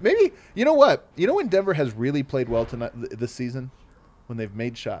 Maybe, you know what? You know when Denver has really played well tonight this season? When they've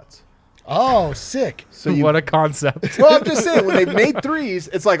made shots. Oh, sick. So what a concept. Well, I'm just saying, when they've made threes,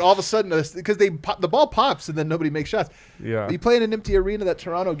 it's like all of a sudden, because the ball pops and then nobody makes shots. Yeah. You play in an empty arena, that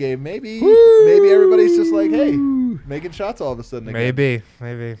Toronto game, maybe everybody's just like, hey, making shots all of a sudden again.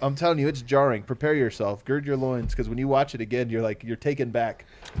 Maybe. I'm telling you, it's jarring. Prepare yourself. Gird your loins, because when you watch it again, you're taken back.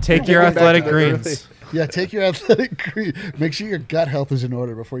 Take your athletic greens. Yeah, take your athletic green. Make sure your gut health is in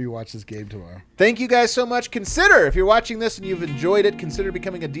order before you watch this game tomorrow. Thank you guys so much. Consider, if you're watching this and you've enjoyed it, consider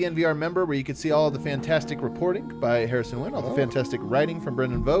becoming a DNVR member where you can see all of the fantastic reporting by Harrison Wynn, all the fantastic writing from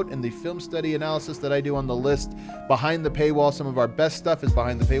Brendan Vogt, and the film study analysis that I do on the list behind the paywall. Some of our best stuff is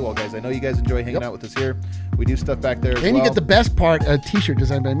behind the paywall, guys. I know you guys enjoy hanging out with us here. We do stuff back there as well. And you get the best part, a t-shirt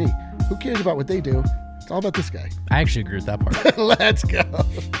designed by me. Who cares about what they do? It's all about this guy. I actually agree with that part. Let's go.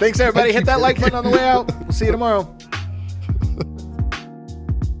 Thanks, everybody. Hit that like button on the way out. We'll see you tomorrow.